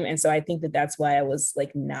time, and so I think that that's why I was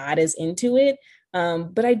like not as into it.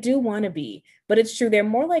 But I do want to be. But it's true, they're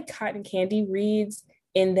more like cotton candy reads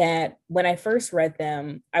in that when I first read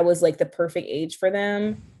them, I was like the perfect age for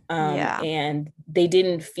them, Yeah. and they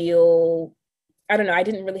didn't feel I don't know, I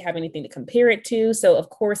didn't really have anything to compare it to. So of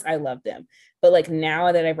course I love them. But like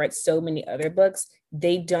now that I've read so many other books,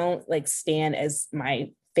 they don't like stand as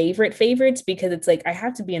my favorites because it's like I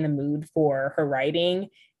have to be in the mood for her writing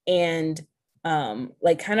and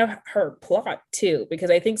like kind of her plot too,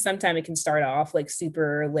 because I think sometimes it can start off like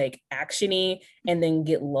super like actiony and then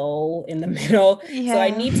get lull in the middle. So I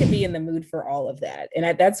Yeah. need to be in the mood for all of that.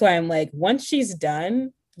 And that's why I'm like, once she's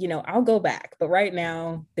done, I'll go back. But right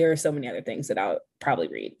now, there are so many other things that I'll probably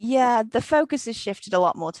read. Yeah, the focus has shifted a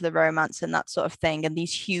lot more to the romance and that sort of thing, and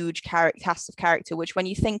these huge casts of character, which when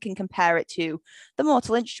you think and compare it to the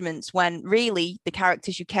Mortal Instruments, when really the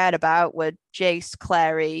characters you cared about were Jace,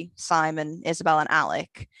 Clary, Simon, Isabel, and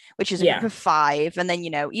Alec, which is a group Yeah, of five. And then,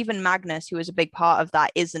 even Magnus, who is a big part of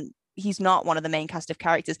that, isn't he's not one of the main cast of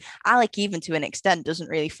characters. Alec, even to an extent, doesn't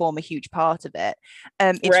really form a huge part of it.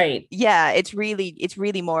 It's right. yeah, it's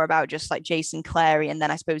really more about just like Jason, Clary, and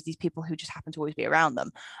then I suppose these people who just happen to always be around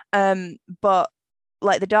them. But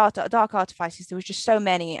like the dark artifices, there was just so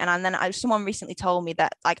many, and then someone recently told me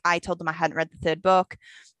that like I told them I hadn't read the third book,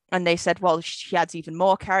 and they said, well, she adds even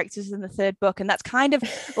more characters in the third book, and that's kind of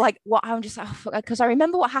like what I'm just because I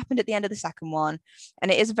remember what happened at the end of the second one,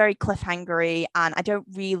 and it is very cliffhangery, and I don't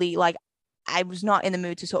really like. I was not in the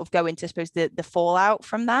mood to sort of go into, I suppose, the fallout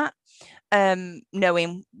from that,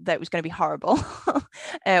 knowing that it was going to be horrible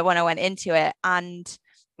when I went into it, and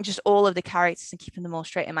just all of the characters and keeping them all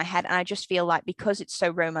straight in my head. And I just feel like because it's so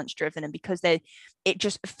romance driven and because it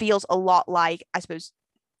just feels a lot like, I suppose,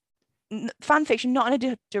 fan fiction, not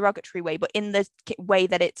in a derogatory way, but in the way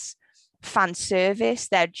that it's fan service,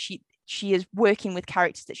 that she is working with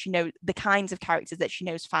characters that she knows, the kinds of characters that she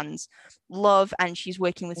knows fans love, and she's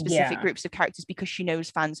working with specific Yeah, groups of characters because she knows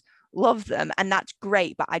fans love them, and that's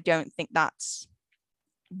great. But I don't think that's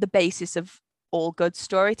the basis of all good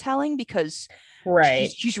storytelling, because she's right.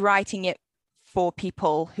 she's writing it for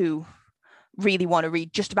people who really want to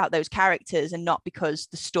read just about those characters and not because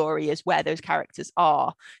the story is where those characters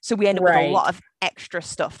are. So we end up with a lot Right. of extra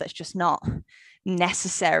stuff that's just not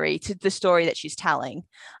necessary to the story that she's telling.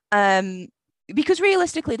 Um, because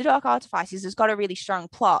realistically, the Dark Artifices has got a really strong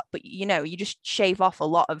plot, but you just shave off a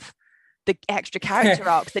lot of the extra character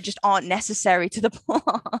arcs that just aren't necessary to the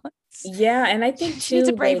plot. Yeah, and I think She needs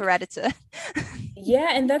a too, braver like, editor. yeah,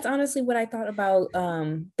 and that's honestly what I thought about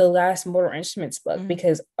the last Mortal Instruments book, Mm.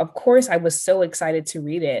 because of course I was so excited to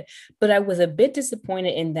read it, but I was a bit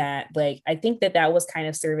disappointed in that, like, I think that was kind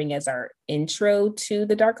of serving as our intro to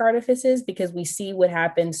the Dark Artifices, because we see what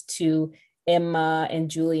happens to Emma and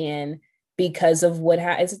Julian because of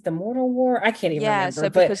is it the Mortal War? I can't even Yeah, remember, so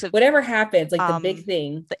but because of whatever happens, like the big um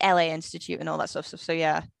thing. the LA Institute and all that sort of stuff. So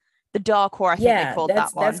yeah, the Dark War, I think they Yeah, called that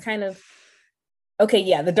that's one. kind of okay.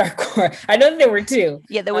 Yeah, the Dark Core. I know there were two,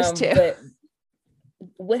 Yeah, there was two. but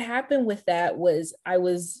what happened with that was I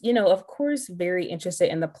was, of course, very interested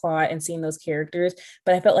in the plot and seeing those characters,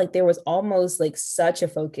 but I felt like there was almost like such a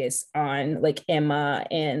focus on like Emma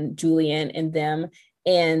and Julian and them.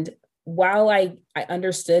 And while I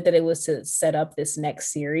understood that it was to set up this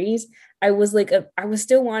next series, I was like I was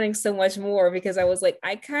still wanting so much more, because I was like,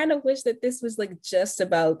 I kind of wish that this was like just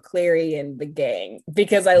about Clary and the gang,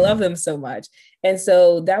 because I love them so much. And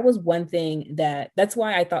so that was one thing that's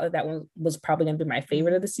why I thought that one was probably going to be my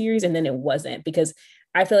favorite of Mm. the series. And then it wasn't, because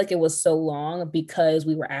I feel like it was so long because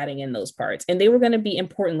we were adding in those parts and they were going to be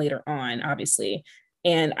important later on, obviously.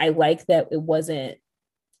 And I like that it wasn't,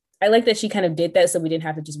 I like that she kind of did that so we didn't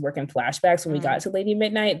have to just work in flashbacks when we got Mm. to Lady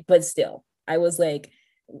Midnight. But still, I was like,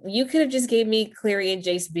 you could have just gave me Clary and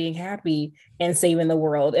Jace being happy and saving the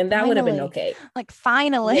world, and that would have been Finally, okay, like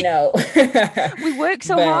finally, you know. we worked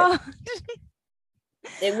so But hard.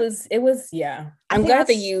 it was yeah. I I'm think glad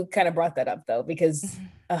that that's you kind of brought that up though, because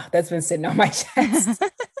that's been sitting on my chest.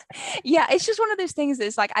 yeah, it's just one of those things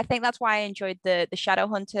that's like I think that's why I enjoyed the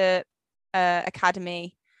Shadowhunter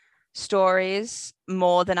Academy stories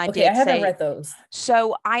more than I Okay, I did haven't say. read those.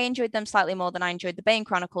 So I enjoyed them slightly more than I enjoyed the Bane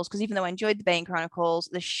Chronicles, because even though I enjoyed the Bane Chronicles,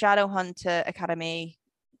 the Shadowhunter Academy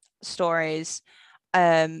stories,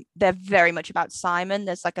 they're very much about Simon.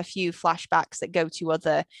 There's like a few flashbacks that go to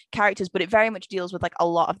other characters, but it very much deals with like a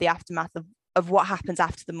lot of the aftermath of what happens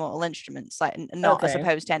after the Mortal Instruments, like not as Okay.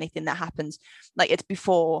 opposed to anything that happens like it's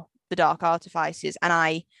before the Dark Artifices, and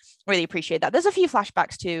I really appreciate that. There's a few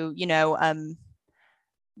flashbacks to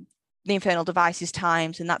the Infernal Devices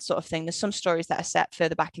times and that sort of thing. There's some stories that are set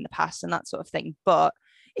further back in the past and that sort of thing, but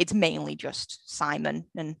it's mainly just Simon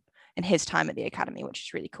and his time at the academy, which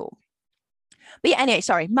is really cool. But yeah, anyway,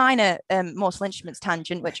 sorry, minor Mortal Instruments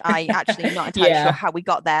tangent, which I actually am not entirely sure Yeah, how we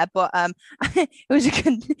got there, but it was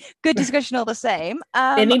a good discussion all the same.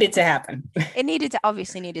 it needed to happen. It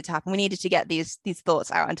obviously needed to happen. We needed to get these thoughts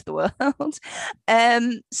out into the world.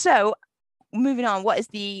 So moving on, what is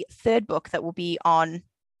the third book that will be on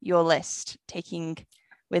your list, taking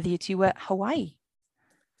with you to Hawaii.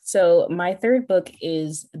 So my third book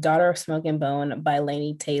is Daughter of Smoke and Bone by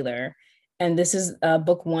Laini Taylor. And this is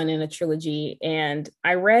book one in a trilogy. And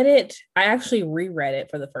I actually reread it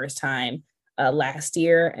for the first time last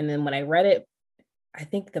year. And then when I read it, I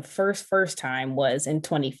think the first time was in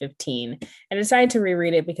 2015. And I decided to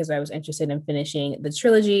reread it because I was interested in finishing the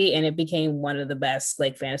trilogy, and it became one of the best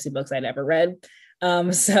like fantasy books I'd ever read.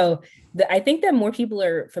 I think that more people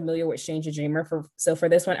are familiar with Strange the Dreamer. For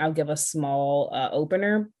this one, I'll give a small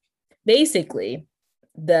opener. Basically,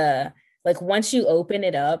 once you open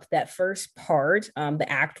it up, that first part, the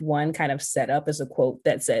act one kind of set up as a quote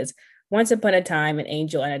that says, "Once upon a time, an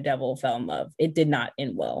angel and a devil fell in love. It did not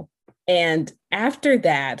end well." And after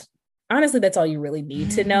that, honestly, that's all you really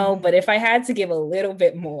need to know. But if I had to give a little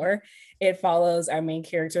bit more, it follows our main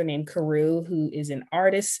character named Karu, who is an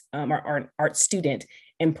artist, or art student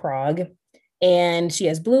in Prague. And she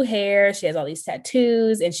has blue hair, she has all these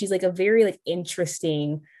tattoos, and she's like a very like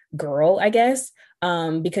interesting girl, I guess,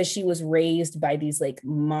 because she was raised by these like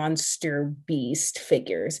monster beast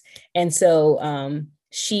figures. And so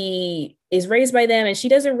she is raised by them, and she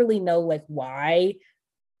doesn't really know like why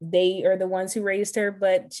they are the ones who raised her,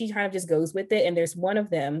 but she kind of just goes with it. And there's one of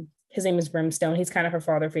them, his name is Brimstone. He's kind of her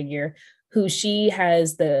father figure, who she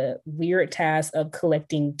has the weird task of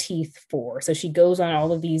collecting teeth for. So she goes on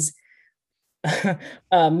all of these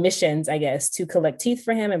missions, I guess, to collect teeth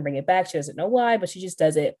for him and bring it back. She doesn't know why, but she just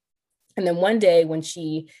does it. And then one day when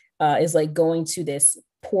she is like going to this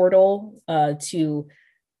portal to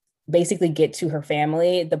basically get to her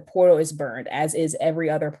family, the portal is burned, as is every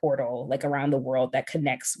other portal like around the world that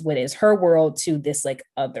connects what is her world to this like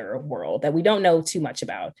other world that we don't know too much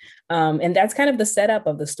about. And that's kind of the setup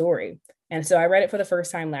of the story. And so I read it for the first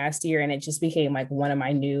time last year, and it just became like one of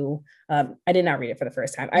my new, I did not read it for the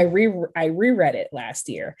first time. I reread it last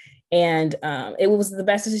year, and it was the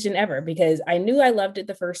best decision ever because I knew I loved it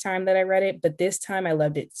the first time that I read it, but this time I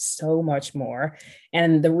loved it so much more.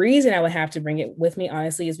 And the reason I would have to bring it with me,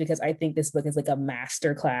 honestly, is because I think this book is like a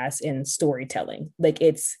master class in storytelling. Like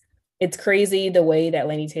it's crazy the way that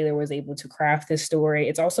Laini Taylor was able to craft this story.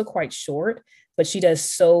 It's also quite short, but she does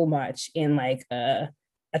so much in like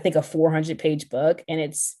I think a 400-page book, and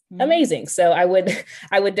it's amazing. So I would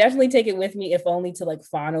definitely take it with me, if only to like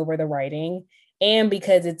fawn over the writing, and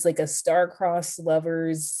because it's like a star-crossed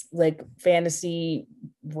lovers like fantasy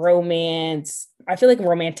romance. I feel like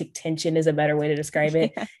romantic tension is a better way to describe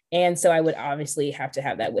it. And so I would obviously have to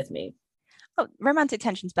have that with me. Oh, romantic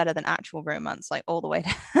tension's better than actual romance, like all the way.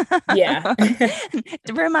 Yeah.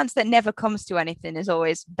 The romance that never comes to anything is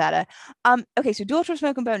always better. Okay, so Daughter of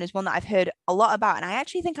Smoke and Bone is one that I've heard a lot about, and I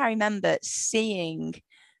actually think I remember seeing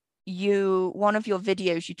one of your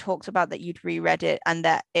videos, you talked about that you'd reread it and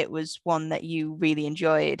that it was one that you really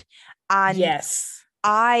enjoyed. And yes,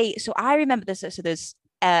 I remember this. So there's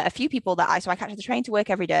a few people I catch the train to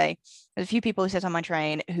work every day. There's a few people who sit on my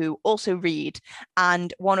train who also read.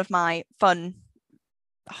 And one of my fun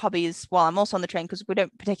hobbies while I'm also on the train, because we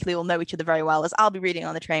don't particularly all know each other very well, is I'll be reading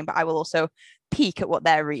on the train, but I will also peek at what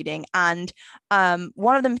they're reading. And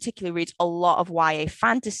one of them particularly reads a lot of YA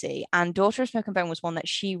fantasy, and Daughter of Smoke and Bone was one that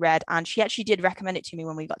she read, and she actually did recommend it to me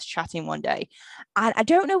when we got to chatting one day. And I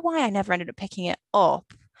don't know why I never ended up picking it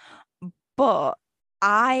up, but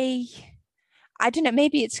I don't know,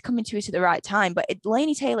 maybe it's coming to it at the right time, but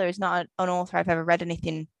Laini Taylor is not an author I've ever read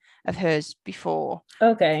anything of hers before.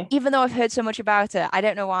 Okay. Even though I've heard so much about it, I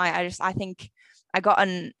don't know why. I think I got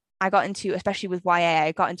into, especially with YA,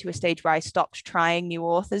 I got into a stage where I stopped trying new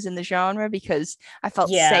authors in the genre because I felt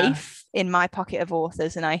safe in my pocket of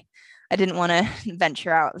authors, and I didn't want to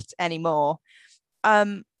venture out anymore.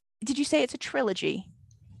 Did you say it's a trilogy?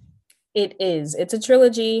 It is. It's a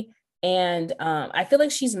trilogy. And I feel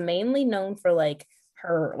like she's mainly known for like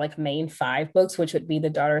her like main 5 books, which would be the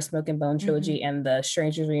Daughter of Smoke and Bone trilogy and the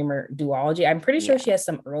Strange the Dreamer duology. I'm pretty sure she has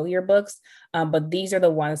some earlier books, but these are the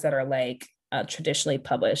ones that are like traditionally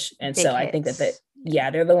published. And big so hits. I think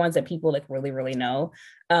that they're the ones that people like really, really know.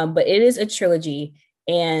 But it is a trilogy.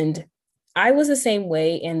 And I was the same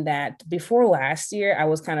way in that before last year, I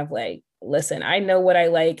was kind of like, listen, I know what I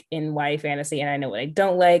like in YA fantasy and I know what I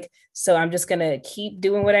don't like. So I'm just going to keep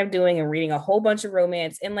doing what I'm doing and reading a whole bunch of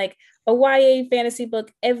romance and like a YA fantasy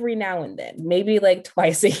book every now and then, maybe like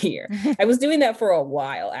twice a year. I was doing that for a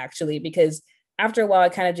while, actually, because after a while, I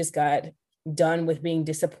kind of just got done with being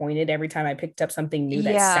disappointed every time I picked up something new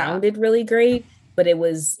that sounded really great, but it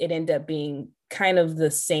ended up being kind of the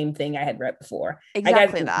same thing I had read before.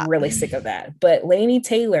 Exactly. I got really sick of that. But Laini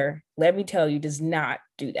Taylor, let me tell you, does not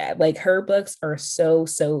do that. Like her books are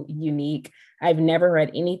so unique. I've never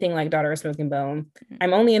read anything like Daughter of Smoke and Bone.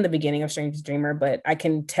 I'm only in the beginning of Strange Dreamer, but I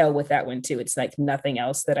can tell with that one too. It's like nothing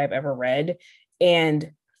else that I've ever read.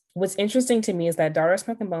 And what's interesting to me is that Daughter of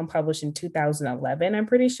Smoke and Bone published in 2011, I'm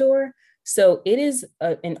pretty sure. So it is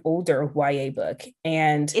an older YA book,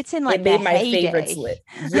 and It's in it like their made my favorites heyday list.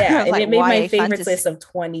 Yeah, of and like it made my YA favorites fantasy. list of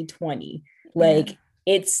 2020. Yeah. Like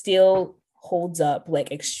it still holds up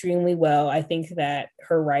like extremely well. I think that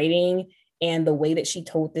her writing and the way that she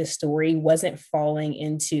told this story wasn't falling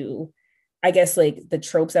into, I guess, like the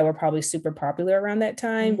tropes that were probably super popular around that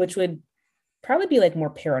time, which would probably be like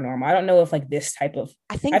more paranormal. I don't know if like this type of,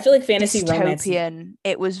 I I think feel like fantasy romance. dystopian.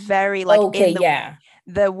 It was very like Okay, in yeah.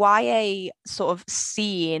 the YA sort of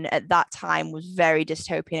scene at that time was very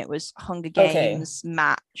dystopian. It was Hunger Okay. Games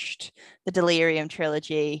matched, the Delirium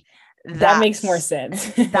trilogy. That makes more That's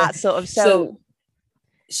sense. that sort of So so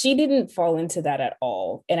she didn't fall into that at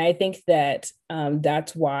all. And I think that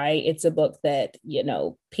that's why it's a book that, you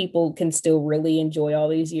know, people can still really enjoy all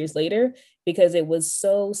these years later because it was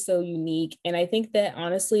so, so unique. And I think that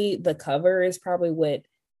honestly, the cover is probably what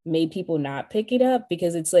made people not pick it up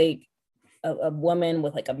because it's like a woman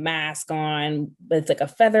with like a mask on, but it's like a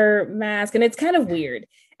feather mask. And it's kind of weird.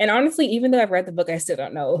 And honestly, even though I've read the book, I still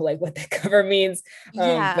don't know like what the cover means. But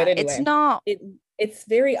yeah, it's anyway, not it's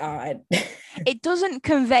very odd. it doesn't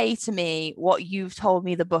convey to me what you've told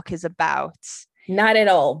me the book is about. Not at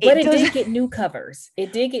all, but It it does did get new covers.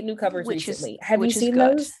 It did get new covers recently. Have you which is seen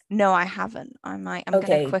good. those? No, I haven't.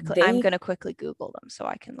 Okay, I'm they, gonna quickly Google them so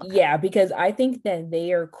I can look at yeah, because I think that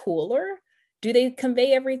they are cooler. Do they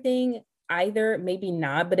convey everything? Either, maybe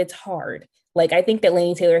not, but it's hard. Like I think that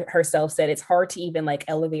Laini Taylor herself said it's hard to even like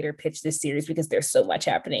elevator pitch this series because there's so much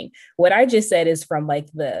happening. What I just said is from like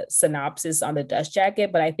the synopsis on the dust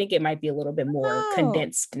jacket, but I think it might be a little bit more Oh,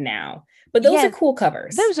 condensed now. But those are yeah, cool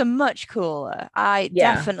covers. those are much cooler. I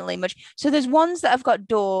Yeah. definitely much. So there's ones that have got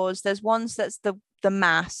doors, there's ones that's the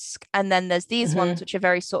mask, and then there's these ones Hmm. which are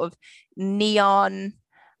very sort of neon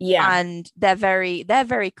Yeah. and they're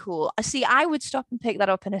very cool. See, I would stop and pick that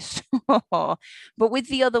up in a store, but with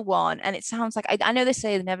the other one, and it sounds like I know they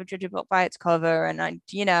say they never judge a book by its cover, and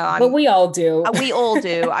But we all do. we all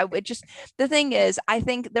do. I would just the thing is, I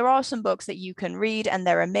think there are some books that you can read and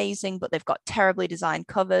they're amazing, but they've got terribly designed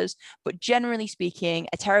covers. But generally speaking,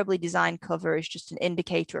 a terribly designed cover is just an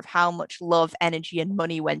indicator of how much love, energy, and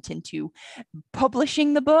money went into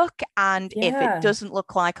publishing the book. And if it Yeah. doesn't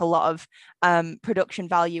look like a lot of production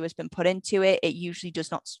value has been put into it, it usually does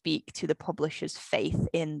not speak to the publisher's faith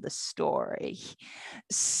in the story.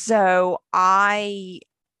 So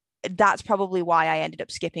that's probably why I ended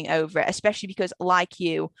up skipping over it, especially because, like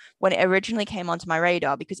you, when it originally came onto my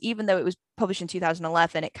radar, because even though it was published in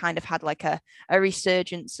 2011, it kind of had like a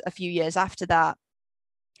resurgence a few years after that.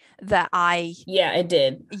 That I Yeah, it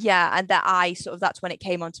did. yeah, and that I sort of that's when it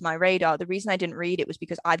came onto my radar. The reason I didn't read it was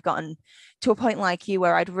because I'd gotten to a point like you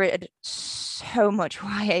where I'd read so much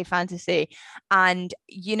YA fantasy, and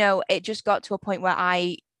it just got to a point where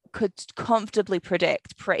I could comfortably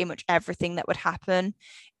predict pretty much everything that would happen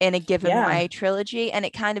in a given Yeah. YA trilogy, and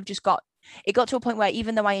it got to a point where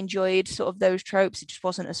even though I enjoyed sort of those tropes, it just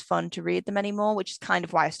wasn't as fun to read them anymore, which is kind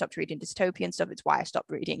of why I stopped reading dystopian stuff. It's why I stopped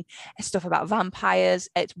reading stuff about vampires.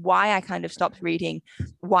 It's why I kind of stopped reading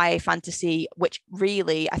YA fantasy, which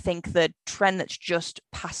really I think the trend that's just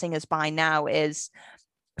passing us by now is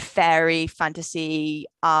fairy fantasy,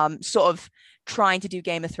 sort of trying to do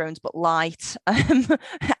Game of Thrones but light,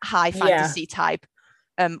 high Yeah. fantasy type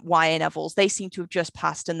YA novels. They seem to have just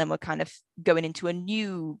passed, and then we're kind of going into a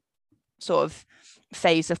new sort of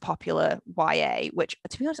phase of popular YA, which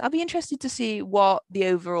to be honest, I'll be interested to see what the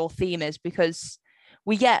overall theme is because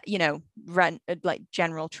we get, like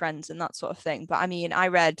general trends and that sort of thing. But I mean, I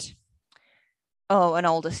read an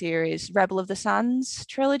older series, Rebel of the Sands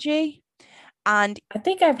trilogy. And I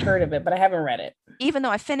think I've heard of it, but I haven't read it. even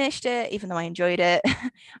though I finished it, even though I enjoyed it,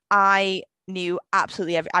 I knew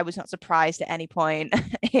absolutely I was not surprised at any point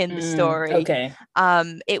in the story. Okay.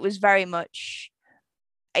 It was very much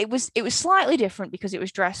it was slightly different because it was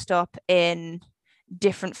dressed up in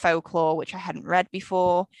different folklore which I hadn't read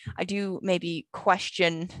before. I do maybe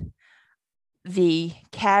question the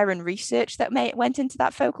care and research that went into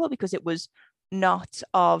that folklore because it was not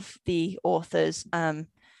of the author's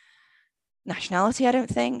nationality, I don't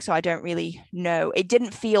think. So I don't really know. It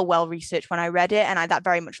didn't feel well researched when I read it, and that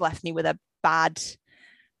very much left me with a bad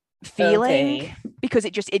feeling Okay. because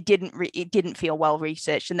it didn't feel well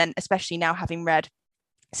researched. And then especially now having read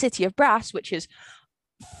City of Brass, which is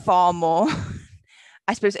far more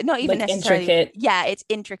I suppose not even Like necessarily. intricate. Yeah, it's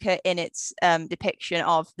intricate in its depiction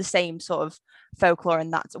of the same sort of folklore,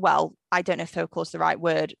 and that's, well, I don't know if folklore is the right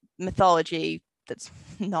word. Mythology that's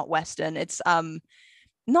not Western. It's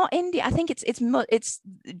not India. I think it's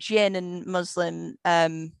Jinn and Muslim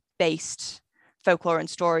based folklore and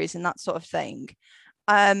stories and that sort of thing.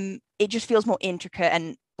 It just feels more intricate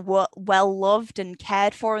and well loved and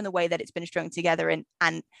cared for in the way that it's been strung together. And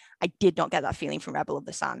I did not get that feeling from Rebel of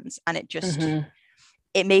the Sands, and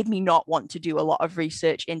it made me not want to do a lot of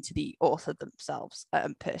research into the author themselves,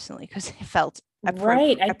 personally, because it felt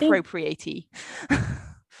Right. I think appropriatey.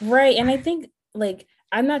 right. And I think like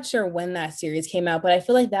I'm not sure when that series came out, but I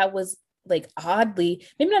feel like that was like oddly,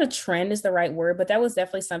 maybe not a trend is the right word, but that was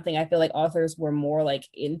definitely something I feel like authors were more like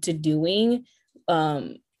into doing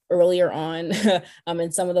um earlier on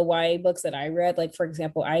in some of the YA books that I read. Like for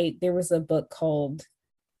example, I there was a book called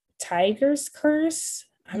Tiger's Curse.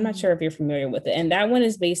 I'm not sure if you're familiar with it. And that one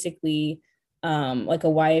is basically like a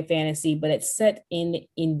YA fantasy, but it's set in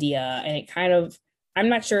India and it kind of I'm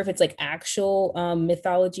not sure if it's like actual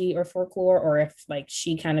mythology or folklore or if like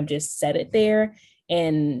she kind of just set it there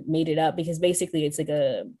and made it up because basically it's like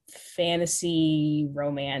a fantasy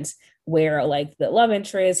romance where like the love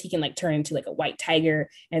interest he can like turn into like a white tiger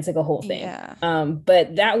and it's like a whole thing. Yeah.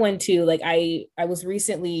 But that one too, like I was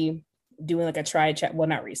recently doing like a try chapter. Well,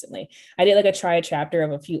 not recently. I did like a try chapter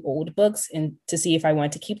of a few old books and to see if I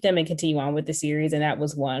wanted to keep them and continue on with the series. And that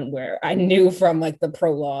was one where I knew from like the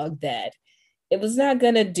prologue that it was not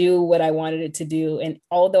going to do what I wanted it to do. And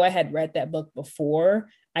although I had read that book before,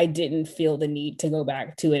 I didn't feel the need to go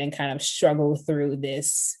back to it and kind of struggle through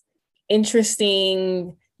this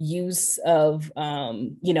interesting use of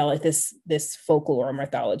like this folklore or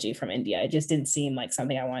mythology from India. It just didn't seem like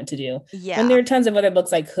something I wanted to do. When there Yeah. are tons of other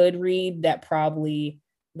books I could read that probably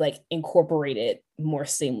like incorporate it more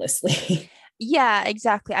seamlessly. Yeah,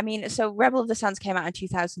 exactly. I mean, so Rebel of the Sands came out in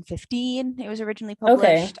 2015. It was originally Okay.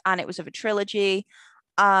 published and it was of a trilogy.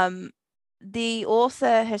 Um, the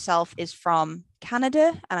author herself is from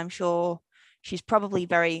Canada, and I'm sure she's probably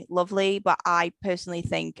very lovely, but I personally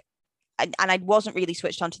think, and I wasn't really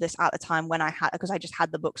switched onto this at the time when I had, because I just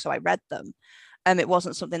had the book, so I read them. It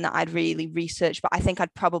wasn't something that I'd really researched, but I think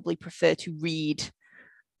I'd probably prefer to read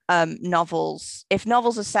novels. If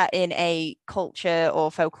novels are set in a culture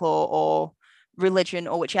or folklore or religion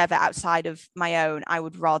or whichever outside of my own, I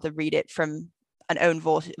would rather read it from an own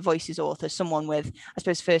voices author, someone with, I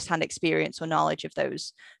suppose, first-hand experience or knowledge of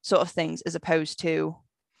those sort of things, as opposed to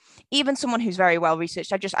even someone who's very well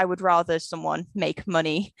researched. I would rather someone make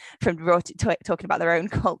money from talking about their own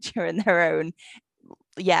culture and their own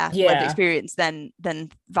lived Yeah. experience than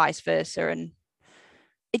vice versa. And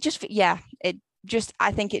it just it just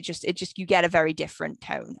I think it just you get a very different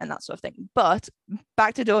tone and that sort of thing. But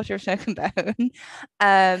back to Daughter of Smoke and Bone.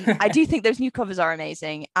 I do think those new covers are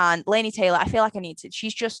amazing, and Laini Taylor, I feel like I need to,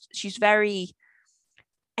 she's very,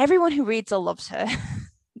 everyone who reads her loves her.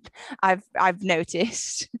 I've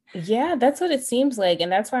noticed. Yeah, that's what it seems like.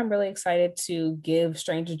 And that's why I'm really excited to give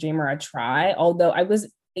Stranger Dreamer a try. Although I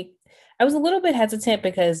was a little bit hesitant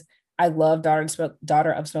because I love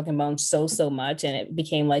Daughter of Smoke and Bone so much. And it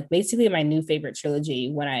became like basically my new favorite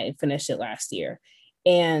trilogy when I finished it last year.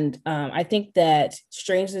 And I think that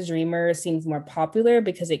Strange the Dreamer seems more popular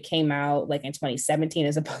because it came out like in 2017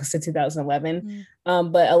 as opposed to 2011.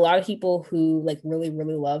 Mm. But a lot of people who like really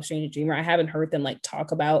love Strange the Dreamer, I haven't heard them like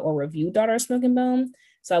talk about or review Daughter of Smoke and Bone.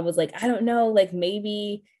 So I was like, I don't know, like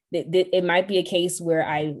maybe it might be a case where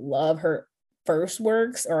I love her first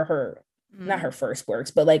works or her not her first works,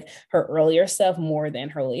 but like her earlier stuff more than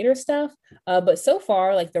her later stuff. But so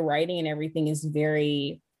far, like the writing and everything is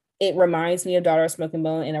very, it reminds me of Daughter of Smoke and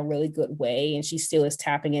Bone in a really good way. And she still is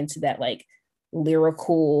tapping into that like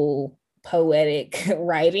lyrical, poetic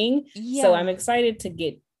writing. So Yeah. I'm excited to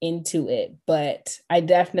get into it, but I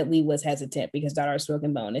definitely was hesitant because Daughter of Smoke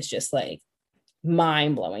and Bone is just like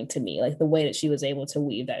mind blowing to me, like the way that she was able to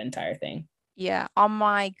weave that entire thing. Yeah, on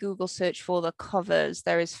my Google search for the covers,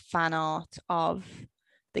 there is fan art of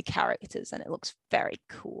the characters, and it looks very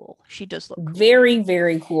cool. She does look cool.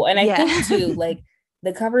 Very cool. And I think Yeah. too, like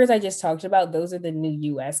the covers I just talked about, those are the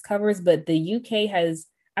new US covers, but the UK has,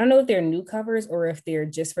 I don't know if they're new covers or if they're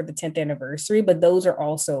just for the 10th anniversary, but those are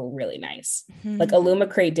also really nice. Like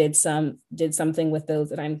Illumicrate did something with those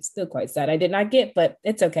that I'm still quite sad I did not get, but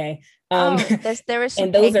it's okay. Oh, there is some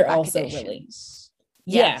And those are paperback also really, editions.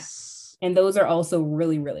 yeah. Yes. And those are also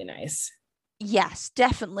really nice. Yes,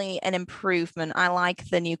 definitely an improvement. I like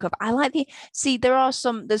the new cover. There's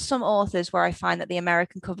some authors where I find that the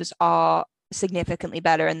American covers are significantly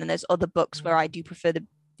better, and then there's other books where I do prefer the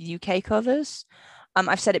UK covers.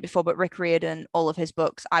 I've said it before, but Rick Riordan, all of his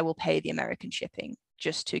books, I will pay the American shipping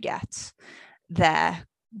just to get their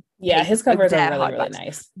his covers are their really, really hardbacks.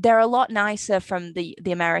 nice. They're a lot nicer from the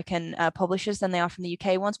American publishers than they are from the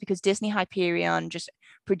UK ones, because Disney Hyperion just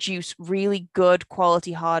produce really good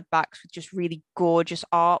quality hardbacks with just really gorgeous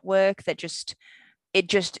artwork that just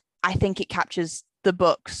I think it captures the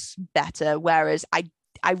books better, whereas I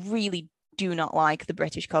really do not like the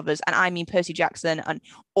British covers. And I mean, Percy Jackson and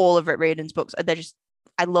all of Rick Riordan's books, they're just,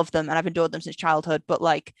 I love them and I've adored them since childhood. But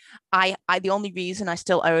like, I the only reason I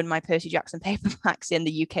still own my Percy Jackson paperbacks in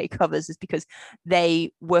the UK covers is because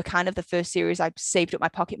they were kind of the first series I saved up my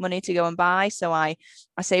pocket money to go and buy. So I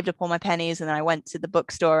saved up all my pennies and then I went to the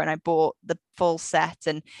bookstore and I bought the full set,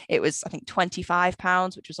 and it was, I think,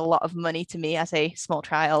 £25, which was a lot of money to me as a small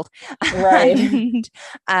child. Right.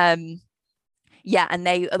 And yeah, and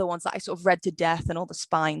they are the ones that I sort of read to death, and all the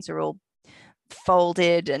spines are all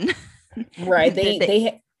folded and right.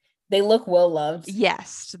 They look well loved.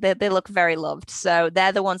 Yes, they look very loved. So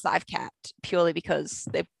they're the ones that I've kept purely because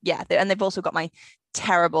they've also got my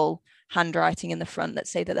terrible handwriting in the front that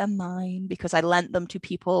say that they're mine because I lent them to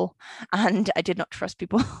people and I did not trust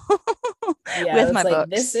people with my books.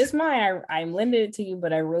 This is mine. I'm lending it to you,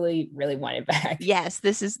 but I really, really want it back. Yes,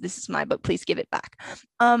 this is my book. Please give it back.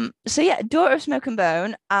 So yeah, Daughter of Smoke and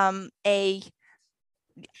Bone, a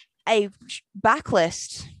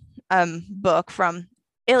backlist book from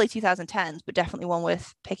early 2010s, but definitely one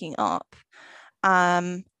worth picking up.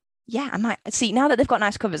 Yeah, I might see, now that they've got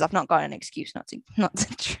nice covers, I've not got an excuse not to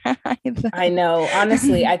try them. I know.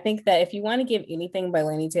 Honestly, I think that if you want to give anything by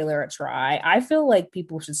Laini Taylor a try, I feel like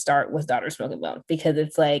people should start with Daughter of Smoke and Bone, because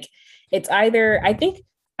it's like, it's either, I think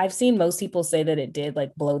I've seen most people say that it did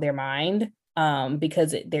like blow their mind,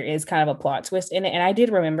 because there is kind of a plot twist in it. And I did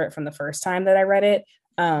remember it from the first time that I read it.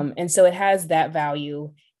 And so it has that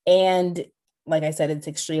value. And like I said, it's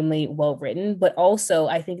extremely well written, but also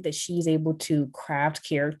I think that she's able to craft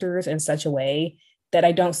characters in such a way that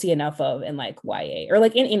I don't see enough of in like YA or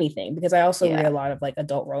like in anything, because I also read a lot of like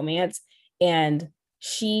adult romance, and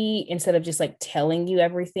she, instead of just like telling you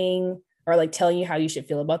everything or like telling you how you should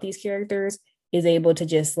feel about these characters, is able to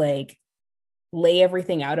just like lay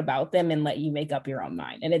everything out about them and let you make up your own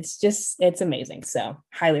mind. And it's amazing. So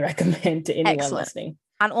highly recommend to anyone listening.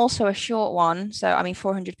 And also a short one. So, I mean,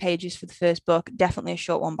 400 pages for the first book, definitely a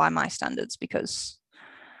short one by my standards, because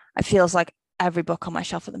it feels like every book on my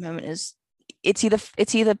shelf at the moment it's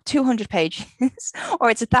either 200 pages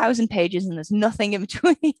or it's 1,000 pages and there's nothing in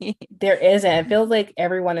between. There isn't. It feels like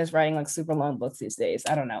everyone is writing like super long books these days.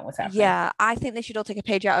 I don't know what's happening. Yeah, I think they should all take a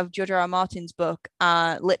page out of George R. R. Martin's book,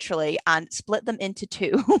 literally, and split them into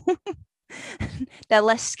two. They're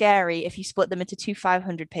less scary if you split them into two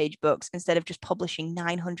 500-page books instead of just publishing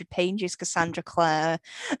 900 pages, Cassandra Clare.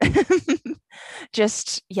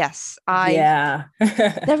 Just, yes, they're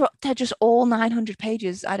just all 900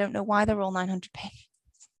 pages. I don't know why they're all 900 pages.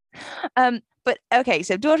 But okay,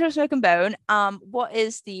 so Daughter of Smoke and Bone. What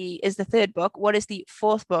is the third book? What is the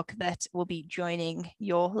fourth book that will be joining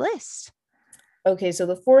your list? Okay, so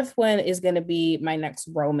the fourth one is going to be my next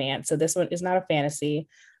romance. So this one is not a fantasy.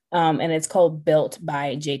 And it's called Built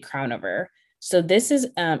by Jay Crownover. So this is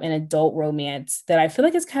an adult romance that I feel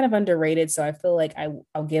like is kind of underrated. So I feel like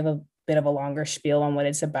I'll give a bit of a longer spiel on what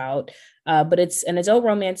it's about. But it's an adult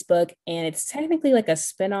romance book, and it's technically like a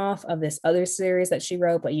spinoff of this other series that she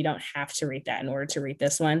wrote, but you don't have to read that in order to read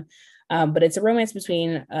this one. But it's a romance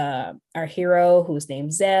between our hero, who's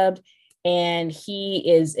named Zeb, and he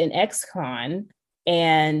is an ex-con.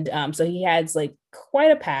 And so he has like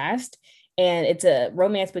quite a past. And it's a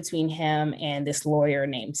romance between him and this lawyer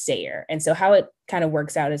named Sayer. And so how it kind of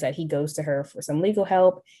works out is that he goes to her for some legal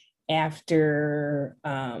help after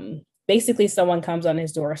basically someone comes on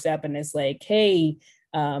his doorstep and is like, hey,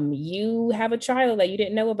 you have a child that you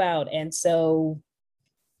didn't know about. And so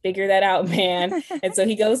figure that out, man. And so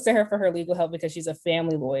he goes to her for her legal help because she's a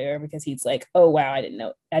family lawyer, because he's like, oh, wow, I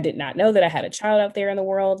did not know that I had a child out there in the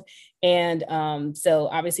world. And so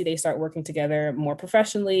obviously they start working together more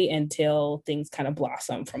professionally until things kind of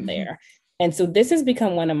blossom from there. And so this has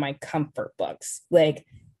become one of my comfort books. Like,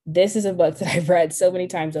 this is a book that I've read so many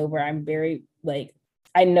times over. I'm very like,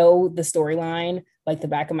 I know the storyline like the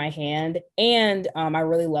back of my hand, and I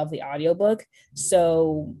really love the audiobook.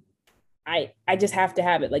 So I just have to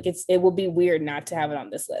have it. Like, it will be weird not to have it on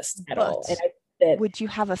this list at all. And would you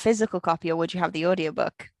have a physical copy or would you have the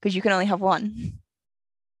audiobook? Because you can only have one.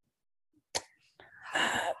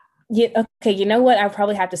 Yeah, okay, you know what? I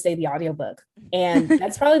probably have to say the audiobook. And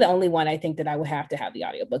that's probably the only one I think that I would have to have the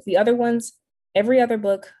audiobook. The other ones, every other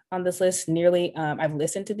book on this list, nearly, I've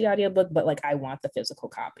listened to the audiobook, but like I want the physical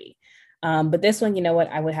copy. But this one, you know what,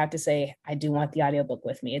 I would have to say I do want the audiobook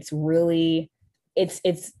with me. It's really,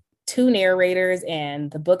 it's two narrators,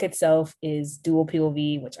 and the book itself is dual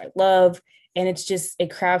POV, which I love. And it's just,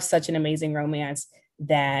 it crafts such an amazing romance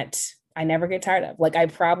that I never get tired of. Like, I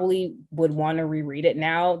probably would want to reread it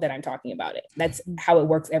now that I'm talking about it. That's how it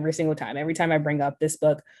works every single time. Every time I bring up this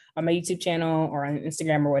book on my YouTube channel or on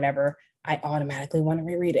Instagram or whatever, I automatically want to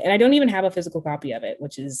reread it. And I don't even have a physical copy of it,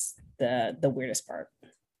 which is the weirdest part.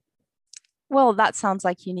 Well, that sounds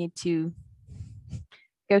like you need to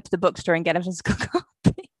go to the bookstore and get a physical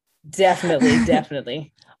copy. Definitely,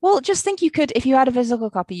 definitely. Well, just think, you could, if you had a physical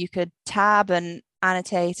copy, you could tab and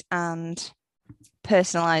annotate and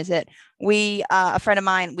personalize it. We, a friend of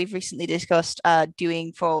mine, we've recently discussed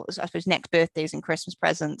doing, for, I suppose, next birthdays and Christmas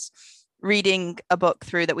presents, reading a book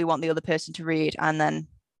through that we want the other person to read, and then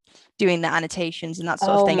doing the annotations and that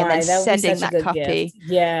sort of Oh thing, and then my, that would be sending such a that good copy. gift.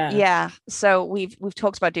 Yeah. Yeah. So we've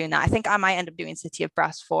talked about doing that. I think I might end up doing City of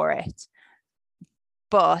Brass for it,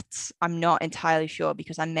 but I'm not entirely sure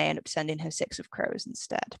because I may end up sending her Six of Crows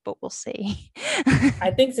instead, but we'll see.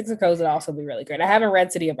 I think Six of Crows would also be really great. I haven't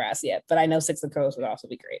read City of Brass yet, but I know Six of Crows would also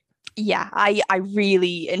be great. Yeah, I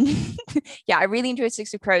really yeah, I really enjoyed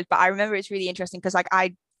Six of Crows, but I remember it's really interesting because like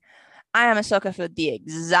I am a sucker for the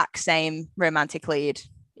exact same romantic lead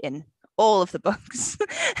in all of the books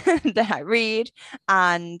that I read.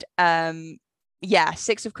 And yeah,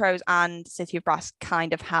 Six of Crows and City of Brass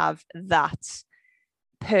kind of have that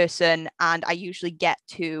person, and I usually get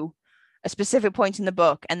to a specific point in the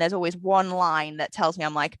book and there's always one line that tells me,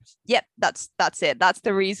 I'm like, yep, that's it, that's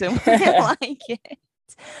the reason why I like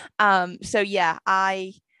it. So yeah,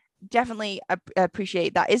 I definitely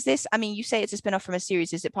appreciate that. Is this, I mean, you say it's a spin-off from a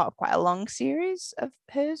series, is it part of quite a long series of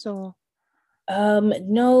hers, or?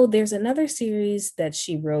 No, there's another series that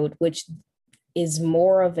she wrote, which is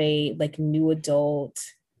more of a like new adult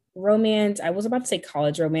romance. I was about to say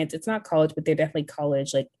college romance. It's not college, but they're definitely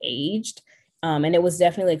college like aged. And it was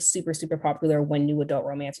definitely like super, super popular when new adult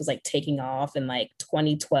romance was like taking off in like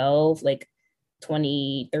 2012, like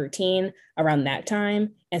 2013, around that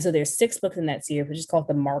time. And so there's 6 books in that series, which is called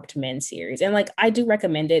the Marked Men series. And like I do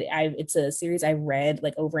recommend it. It's a series I read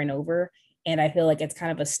like over and over. And I feel like it's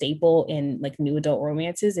kind of a staple in like new adult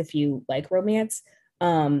romances if you like romance.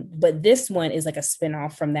 But this one is like a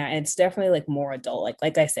spin-off from that. And it's definitely like more adult.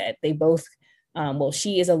 Like I said, they both well,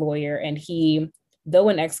 she is a lawyer and he, though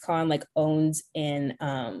an ex-con, like owns in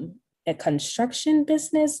a construction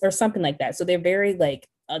business or something like that. So they're very like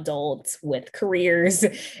adults with careers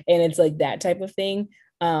and it's like that type of thing.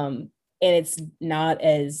 And it's not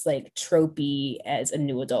as like tropey as a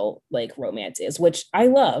new adult like romance is, which I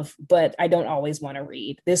love, but I don't always want to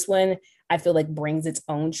read. This one I feel like brings its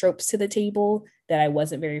own tropes to the table that I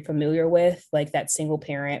wasn't very familiar with, like that single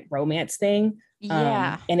parent romance thing.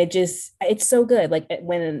 Yeah. And it's so good. Like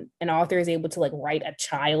when an author is able to like write a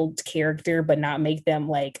child character, but not make them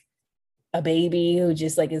like a baby who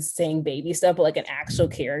just like is saying baby stuff, but like an actual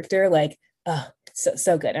character, like,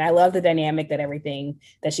 so good. And I love the dynamic that everything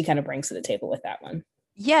that she kind of brings to the table with that one.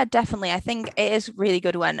 Yeah, definitely. I think it is really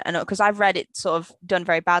good one. And because I've read it sort of done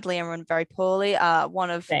very badly and run very poorly. One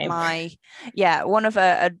of Same. my, yeah, one of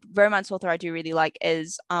a romance author I do really like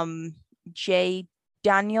is Jay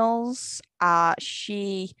Daniels.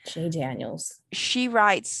 Jay Daniels. She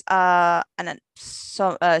writes a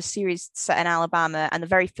series set in Alabama, and the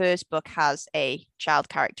very first book has a child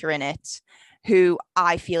character in it who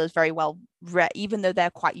I feel is very well read, even though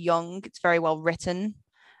they're quite young. It's very well written,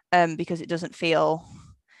 because it doesn't feel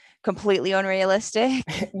completely unrealistic.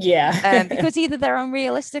 Yeah. Because either they're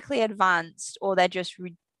unrealistically advanced or they're just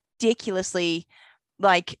ridiculously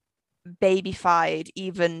like babyfied,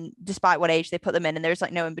 even despite what age they put them in, and there's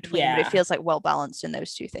like no in between. But it Yeah. feels like well balanced in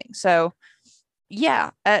those two things. So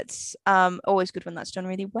yeah, it's always good when that's done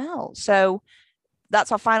really well. So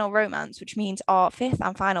that's our final romance, which means our fifth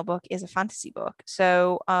and final book is a fantasy book.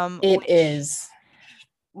 So It is.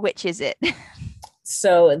 which is it?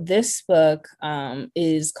 So this book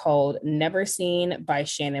is called Never Seen by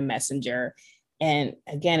Shannon Messenger. And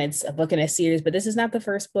again, it's a book in a series, but this is not the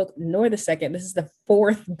first book nor the second. This is the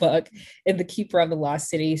 4th book in the Keeper of the Lost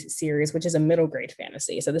City series, which is a middle grade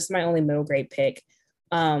fantasy. So this is my only middle grade pick.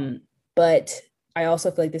 But I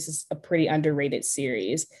also feel like this is a pretty underrated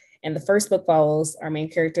series. And the first book follows our main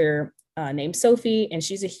character named Sophie, and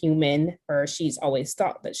she's a human, or she's always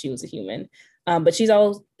thought that she was a human. But she's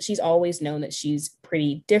always known that she's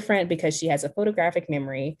pretty different because she has a photographic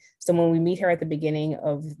memory. So when we meet her at the beginning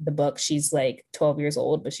of the book, she's like 12 years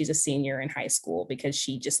old, but she's a senior in high school because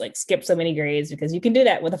she just like skipped so many grades, because you can do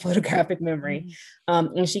that with a photographic memory.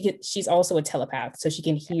 And she's also a telepath, so she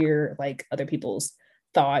can hear like other people's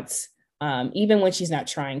thoughts. even when she's not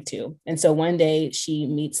trying to. And so one day she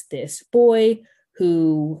meets this boy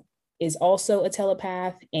who is also a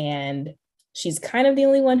telepath, and she's kind of the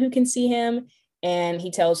only one who can see him. And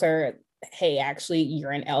he tells her, hey, actually,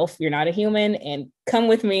 you're an elf, you're not a human, and come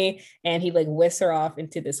with me. And he like whisks her off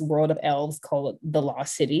into this world of elves called the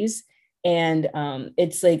Lost Cities. And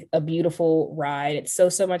it's like a beautiful ride. It's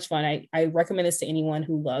so much fun. I recommend this to anyone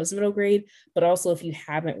who loves middle grade, but also if you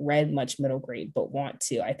haven't read much middle grade but want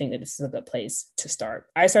to, I think that this is a good place to start.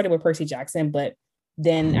 I started with Percy Jackson, but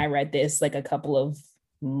then I read this like a couple of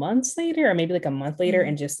months later, or maybe like a month later,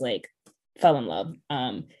 and just like fell in love.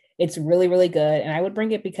 It's really, really good. And I would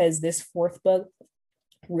bring it because this fourth book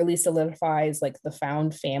really solidifies like the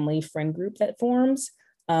found family friend group that forms.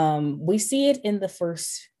 We see it in the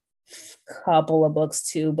first couple of books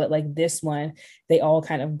too, but like this one, they all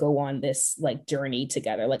kind of go on this like journey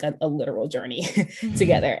together, like a literal journey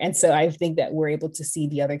together. And so I think that we're able to see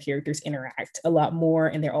the other characters interact a lot more,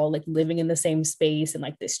 and they're all like living in the same space and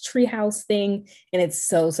like this treehouse thing, and it's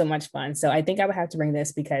so much fun. So I think I would have to bring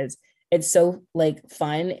this because it's so like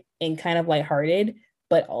fun and kind of lighthearted,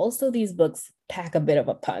 but also these books pack a bit of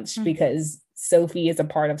a punch because Sophie is a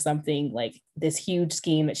part of something like this huge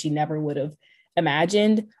scheme that she never would have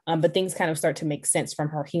imagined, but things kind of start to make sense from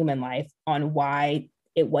her human life on why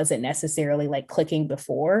it wasn't necessarily like clicking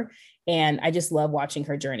before. And I just love watching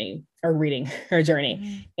her journey or reading her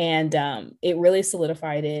journey. And it really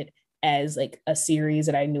solidified it as like a series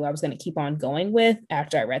that I knew I was going to keep on going with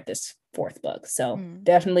after I read this fourth book. So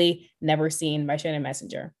definitely Never Seen by Shannon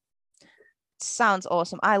Messenger. Sounds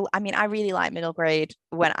awesome. I mean, I really like middle grade.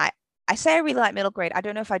 When I say I really like middle grade, I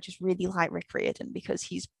don't know if I just really like Rick Riordan because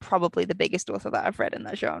he's probably the biggest author that I've read in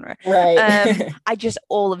that genre. Right. I just,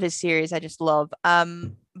 all of his series I just love.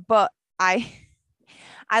 But I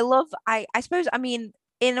love, I suppose, I mean,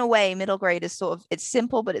 in a way, middle grade is sort of, it's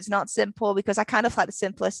simple, but it's not simple, because I kind of like the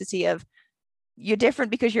simplicity of you're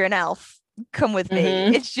different because you're an elf. Come with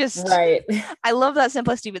me. It's just right. I love that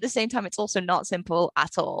simplicity, but at the same time, it's also not simple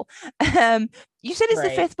at all. You said it's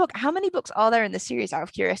the fifth book. How many books are there in the series, out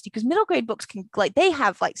of curiosity? Because middle grade books can like they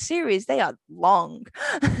have like series, they are long.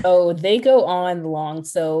 Oh, they go on long.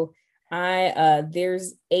 So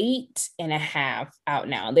there's 8.5 out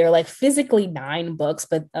now. They're like physically 9 books,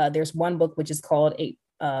 but there's one book which is called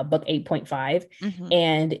book 8.5,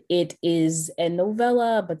 and it is a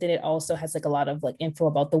novella, but then it also has like a lot of like info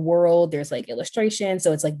about the world. There's like illustration,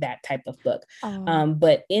 so it's like that type of book.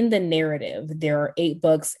 But in the narrative there are 8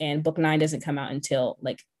 books, and book 9 doesn't come out until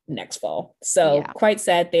like next fall, so quite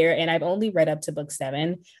sad there. And I've only read up to book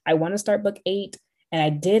 7. I want to start book 8, and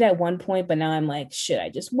I did at one point, but now I'm like, should I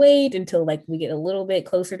just wait until like we get a little bit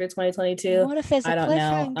closer to 2022? What if there's a I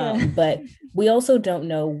don't know. But we also don't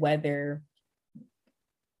know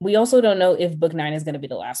if book 9 is going to be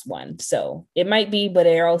the last one. So it might be, but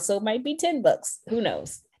it also might be 10 books. Who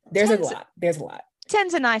knows? There's a lot.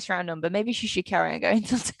 10's a nice round number. Maybe she should carry on going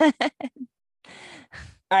till 10.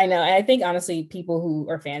 I know. And I think honestly, people who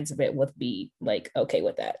are fans of it would be like, okay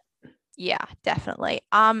with that. Yeah, definitely.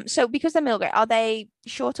 So because they're middle grade, are they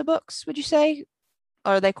shorter books, would you say?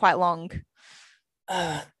 Or are they quite long?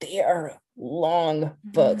 They are long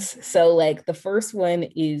books. So like the first one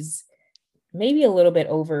is maybe a little bit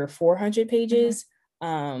over 400 pages.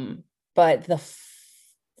 But the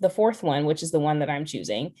fourth one, which is the one that I'm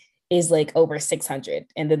choosing, is like over 600.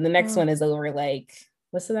 And then the next one is over like,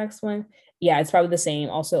 what's the next one? Yeah, it's probably the same,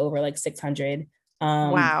 also over like 600.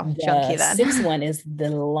 Wow, chunky then. The sixth one is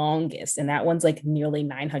the longest, and that one's like nearly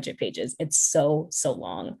 900 pages. It's so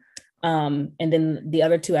long. And then the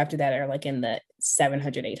other two after that are like in the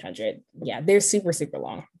 700, 800. Yeah, they're super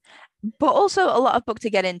long. But also a lot of book to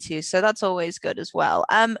get into, so that's always good as well.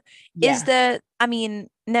 Is there, I mean,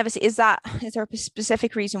 is there a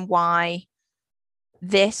specific reason why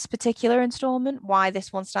this particular installment, why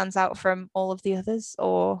this one stands out from all of the others?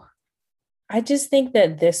 Or I just think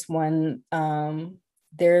that this one,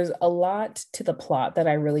 there's a lot to the plot that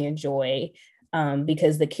I really enjoy,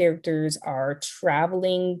 because the characters are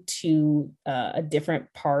traveling to a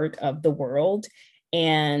different part of the world.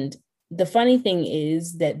 And the funny thing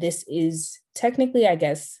is that this is technically, I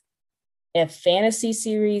guess, a fantasy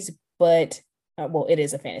series, but well, it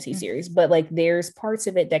is a fantasy series, but like there's parts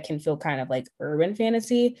of it that can feel kind of like urban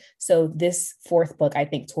fantasy. So this fourth book, I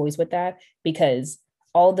think, toys with that, because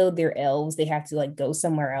although they're elves, they have to like go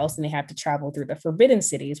somewhere else, and they have to travel through the forbidden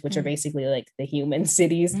cities, which are basically like the human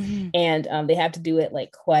cities. And they have to do it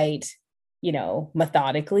like quite,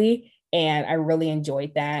 methodically. And I really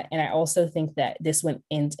enjoyed that. And I also think that this one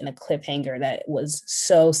ends in a cliffhanger that was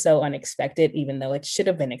so unexpected, even though it should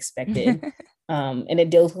have been expected. And it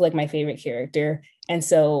deals with like my favorite character. And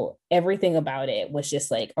so everything about it was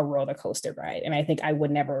just like a roller coaster ride. And I think I would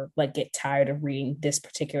never like get tired of reading this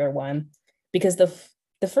particular one, because the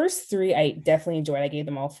first three I definitely enjoyed. I gave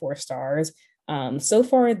them all 4 stars. So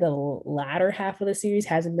far, the latter half of the series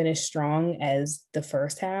hasn't been as strong as the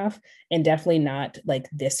first half, and definitely not like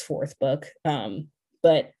this fourth book.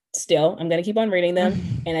 But still, I'm going to keep on reading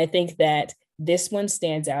them. And I think that this one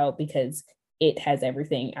stands out because it has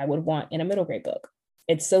everything I would want in a middle grade book.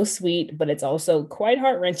 It's so sweet, but it's also quite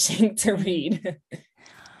heart-wrenching to read.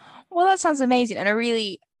 Well, that sounds amazing and a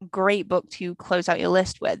really great book to close out your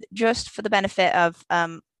list with. Just for the benefit of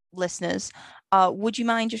listeners, would you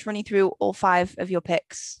mind just running through all 5 of your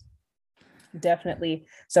picks? Definitely.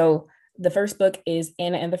 So the first book is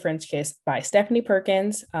Anna and the French Kiss by Stephanie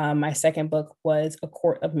Perkins. My second book was A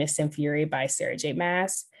Court of Mist and Fury by Sarah J.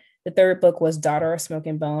 Maas. The third book was Daughter of Smoke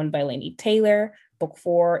and Bone by Laini Taylor. Book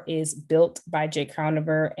 4 is Built by Jay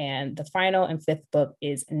Crowniver. And the final and 5th book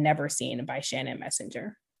is Never Seen by Shannon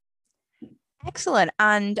Messenger. Excellent.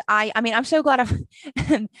 And I mean, I'm so glad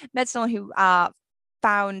I've met someone who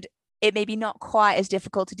found it maybe not quite as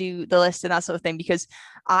difficult to do the list and that sort of thing, because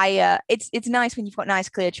it's nice when you've got nice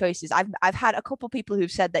clear choices. I've had a couple people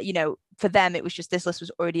who've said that, you know, for them it was just this list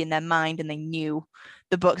was already in their mind and they knew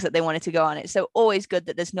the books that they wanted to go on it. So always good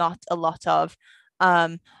that there's not a lot of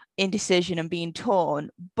indecision and being torn.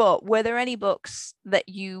 But were there any books that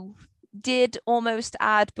you did almost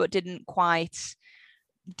add but didn't quite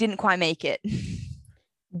make it?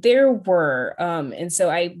 There were. And so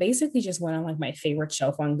I basically just went on like my favorite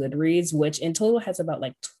shelf on Goodreads, which in total has about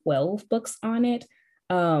like 12 books on it.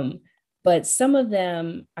 But some of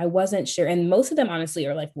them I wasn't sure. And most of them honestly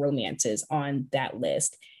are like romances on that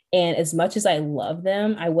list. And as much as I love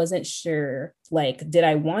them, I wasn't sure, like, did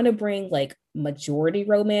I want to bring like majority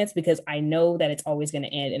romance? Because I know that it's always going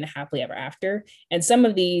to end in a happily ever after. And some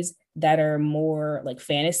of these that are more like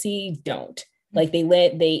fantasy don't. Like they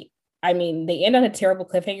end on a terrible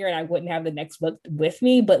cliffhanger and I wouldn't have the next book with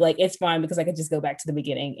me, but like, it's fine because I could just go back to the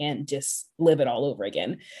beginning and just live it all over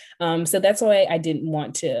again. So that's why I didn't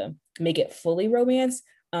want to make it fully romance.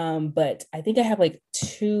 But I think I have like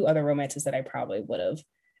 2 other romances that I probably would have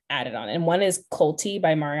added on. And one is Colty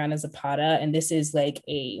by Mariana Zapata. And this is like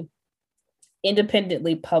a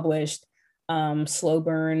independently published slow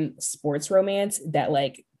burn sports romance that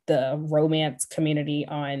like the romance community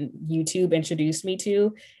on YouTube introduced me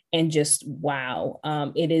to. And just wow,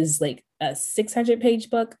 it is like a 600-page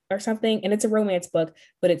book or something, and it's a romance book,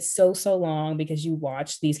 but it's so long because you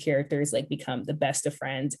watch these characters like become the best of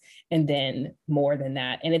friends and then more than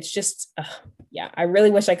that, and it's just yeah, I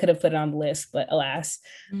really wish I could have put it on the list, but alas.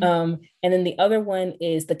 And then the other one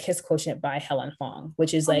is The Kiss Quotient by Helen Hoang,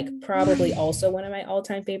 which is like probably also one of my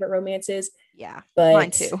all-time favorite romances. Yeah, but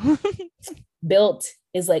mine too. Built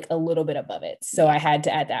is like a little bit above it, so I had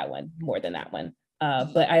to add that one more than that one.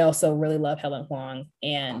 But I also really love Helen Hoang,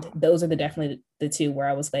 and those are definitely the 2 where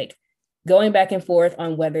I was like going back and forth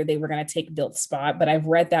on whether they were going to take Built's spot, but I've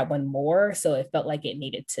read that one more, so it felt like it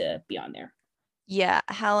needed to be on there. Yeah,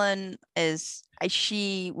 Helen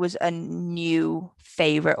she was a new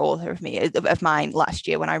favorite author of mine last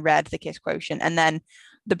year when I read The Kiss Quotient, and then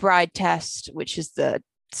The Bride Test, which is the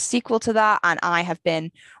sequel to that, and I have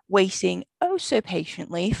been waiting so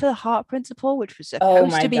patiently for The Heart Principle, which was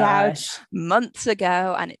supposed to be out months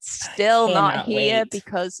ago, and it's still not here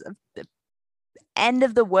because of the end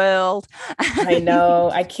of the world. I know,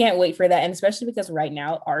 I can't wait for that, and especially because right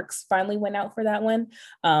now ARCs finally went out for that one,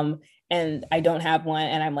 and I don't have one,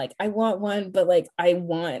 and I'm like, I want one, but like I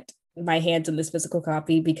want my hands on this physical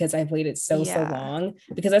copy because I've waited so long,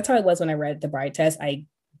 because that's how it was when I read The Bride Test. I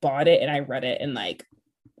bought it and I read it in like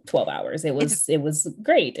 12 hours. It was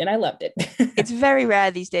great and I loved it. It's very rare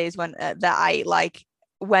these days when that I like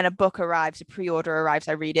when a book arrives, a pre-order arrives,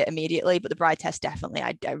 I read it immediately, but The Bride Test definitely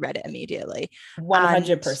I read it immediately.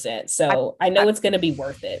 100%. So I know it's going to be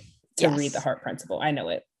worth it to read The Heart Principle. I know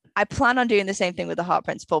it. I plan on doing the same thing with The Heart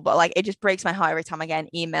Principle, but like it just breaks my heart every time I get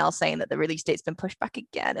an email saying that the release date's been pushed back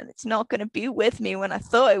again and it's not going to be with me when I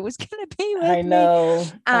thought it was going to be with me. I know.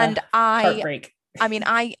 And heartbreak. I mean,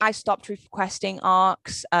 I stopped requesting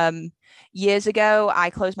ARCs years ago. I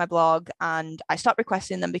closed my blog and I stopped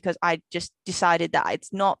requesting them because I just decided that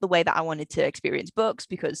it's not the way that I wanted to experience books,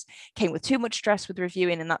 because it came with too much stress with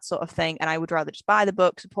reviewing and that sort of thing. And I would rather just buy the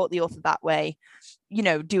book, support the author that way, you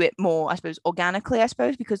know, do it more, I suppose, organically,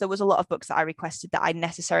 because there was a lot of books that I requested that I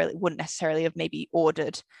wouldn't necessarily have maybe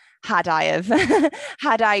ordered had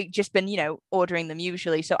I just been, you know, ordering them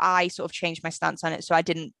usually. So I sort of changed my stance on it. So I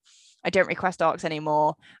don't request ARCs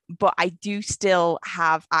anymore, but I do still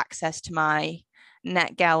have access to my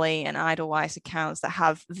NetGalley and Idlewise accounts that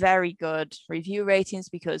have very good review ratings,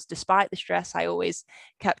 because despite the stress, I always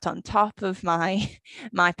kept on top of my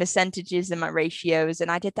my percentages and my ratios.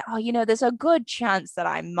 And I did that. Oh, there's a good chance that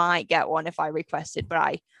I might get one if I requested, but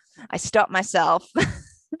I stopped myself.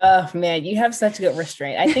 Oh man, you have such good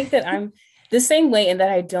restraint. I think that I'm the same way in that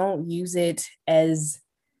I don't use it as,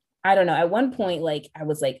 I don't know. At one point, like I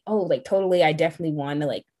was like, oh, like totally, I definitely want to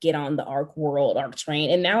like get on the ARC world, ARC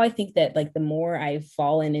train. And now I think that like the more I've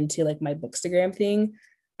fallen into like my Bookstagram thing,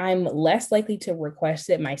 I'm less likely to request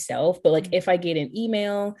it myself. But like if I get an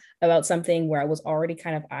email about something where I was already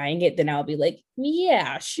kind of eyeing it, then I'll be like,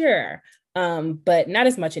 yeah, sure. But not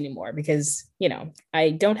as much anymore because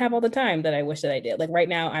I don't have all the time that I wish that I did. Like right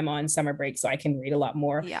now I'm on summer break, so I can read a lot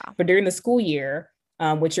more. Yeah. But during the school year,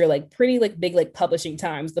 which are like pretty like big like publishing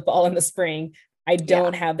times, the fall and the spring, I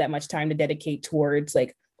don't have that much time to dedicate towards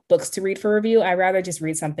like books to read for review. I rather just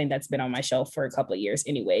read something that's been on my shelf for a couple of years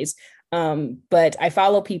anyways. But I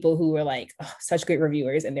follow people who are like, oh, such great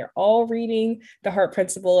reviewers, and they're all reading The Heart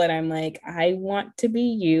Principle, and I'm like, I want to be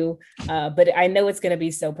you. But I know it's going to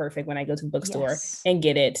be so perfect when I go to the bookstore and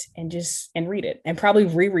get it and read it and probably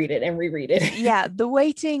reread it and reread it. Yeah, the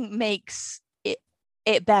waiting makes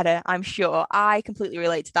it better, I'm sure. I completely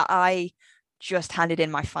relate to that. I just handed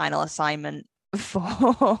in my final assignment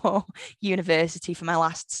for university for my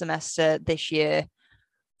last semester this year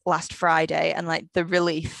last Friday, and like the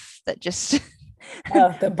relief that just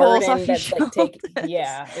the burden that's like taking,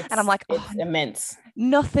 and I'm like, it's immense.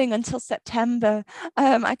 Nothing until September.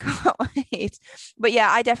 I can't wait. But yeah,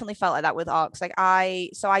 I definitely felt like that with ARCs.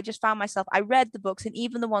 So I just found myself, I read the books, and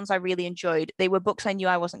even the ones I really enjoyed, they were books I knew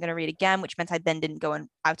I wasn't going to read again, which meant I then didn't go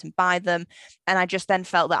out and buy them. And I just then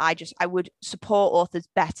felt that I would support authors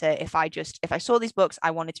better if I saw these books,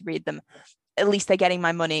 I wanted to read them. At least they're getting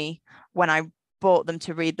my money when I bought them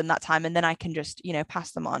to read them that time, and then I can just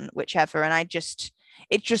pass them on, whichever. And I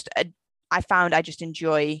found I just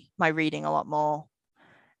enjoy my reading a lot more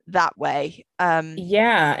that way.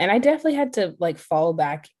 Yeah, and I definitely had to like fall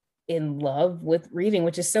back in love with reading,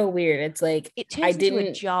 which is so weird. It's like it turns into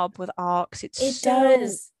a job with ARCs. It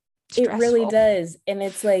does. Stressful. It really does. And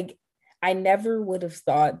it's like I never would have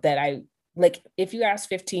thought that I like if you ask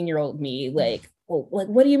 15-year-old me, like, well, like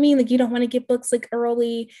what do you mean? Like you don't want to get books like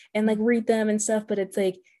early and like read them and stuff, but it's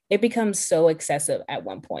like it becomes so excessive at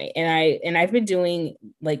one point. And I've been doing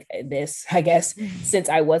like this, I guess, since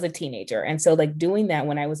I was a teenager. And so like doing that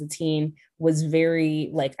when I was a teen was very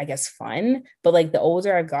like, I guess, fun. But like the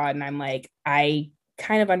older I've gotten, I'm like, I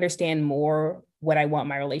kind of understand more what I want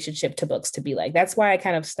my relationship to books to be like. That's why I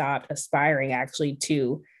kind of stopped aspiring actually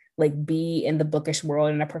to like be in the bookish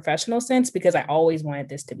world in a professional sense, because I always wanted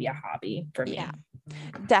this to be a hobby for me. Yeah.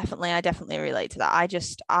 Definitely, I definitely relate to that.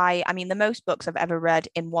 I mean, the most books I've ever read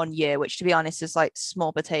in 1 year, which to be honest is like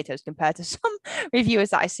small potatoes compared to some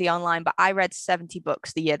reviewers that I see online, but I read 70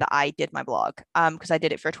 books the year that I did my blog, because I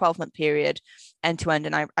did it for a 12-month period end to end,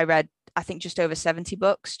 and I read, I think, just over 70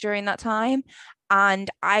 books during that time.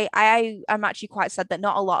 And I'm actually quite sad that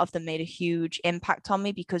not a lot of them made a huge impact on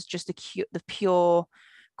me, because just the pure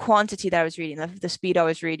quantity that I was reading, the speed I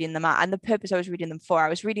was reading them at, and the purpose I was reading them for. I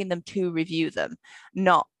was reading them to review them,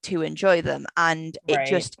 not to enjoy them. And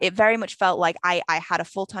it very much felt like I had a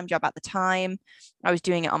full-time job at the time. I was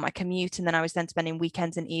doing it on my commute, and then I was then spending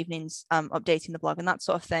weekends and evenings updating the blog and that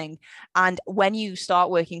sort of thing. And when you start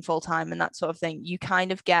working full-time and that sort of thing, you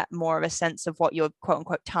kind of get more of a sense of what your quote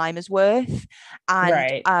unquote time is worth.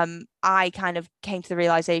 And I kind of came to the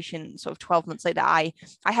realization sort of 12 months later, I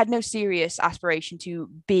had no serious aspiration to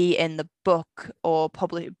be in the book or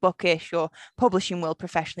bookish or publishing world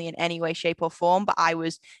professionally in any way, shape, or form, but I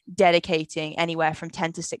was dedicating anywhere from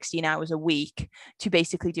 10 to 16 hours a week to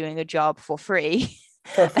basically doing a job for free.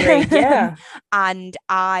 Yeah. And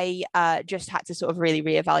I just had to sort of really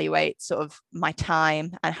reevaluate sort of my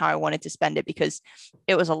time and how I wanted to spend it, because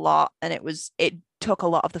it was a lot, and it took a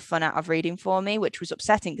lot of the fun out of reading for me, which was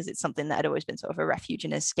upsetting because it's something that had always been sort of a refuge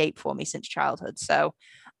and escape for me since childhood. So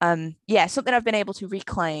yeah, something I've been able to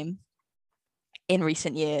reclaim in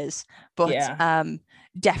recent years, but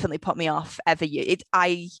definitely put me off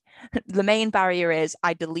the main barrier is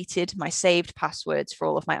I deleted my saved passwords for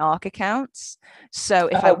all of my ARC accounts. So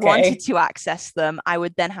if I wanted to access them, I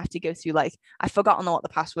would then have to go through, like, I've forgotten what the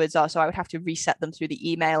passwords are, so I would have to reset them through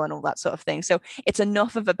the email and all that sort of thing. So it's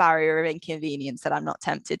enough of a barrier of inconvenience that I'm not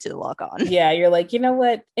tempted to log on. Yeah, you're like, you know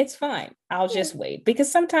what? It's fine. I'll just wait,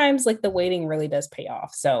 because sometimes like the waiting really does pay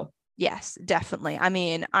off. So yes, definitely. I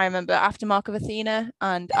mean, I remember after Mark of Athena,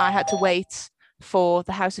 and I had to wait for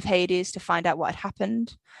the House of Hades to find out what had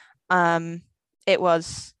happened. It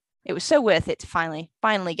was it was so worth it to finally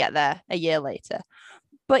get there a year later.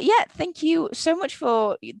 But yeah, thank you so much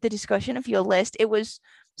for the discussion of your list. It was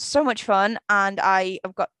so much fun, and I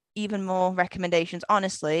have got even more recommendations.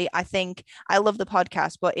 Honestly, I think I love the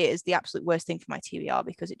podcast, but it is the absolute worst thing for my TBR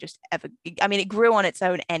because it grew on its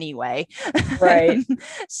own anyway. Right.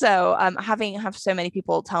 So having have so many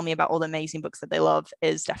people tell me about all the amazing books that they love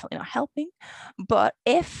is definitely not helping. But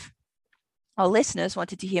if our listeners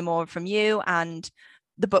wanted to hear more from you and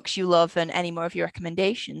the books you love and any more of your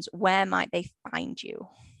recommendations, where might they find you?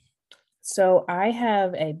 So I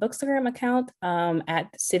have a Bookstagram account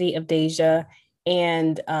at City of Deja,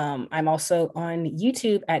 and I'm also on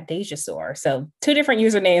YouTube at Dejasaur. So two different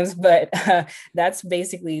usernames, but that's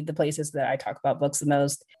basically the places that I talk about books the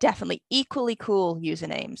most. Definitely equally cool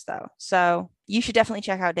usernames though. So you should definitely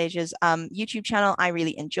check out Deja's YouTube channel. I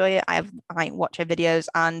really enjoy it. I watch her videos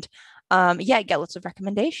and get lots of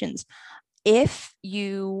recommendations. If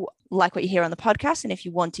you like what you hear on the podcast, and if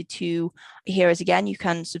you wanted to hear us again, you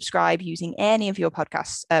can subscribe using any of your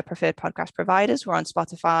podcasts, preferred podcast providers. We're on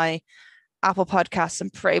Spotify, Apple Podcasts,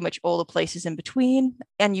 and pretty much all the places in between.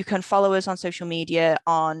 And you can follow us on social media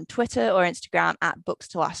on Twitter or Instagram at Books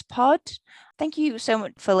to Last Pod. Thank you so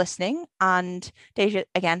much for listening. And Deja,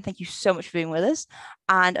 again, thank you so much for being with us.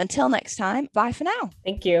 And until next time, bye for now.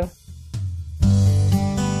 Thank you.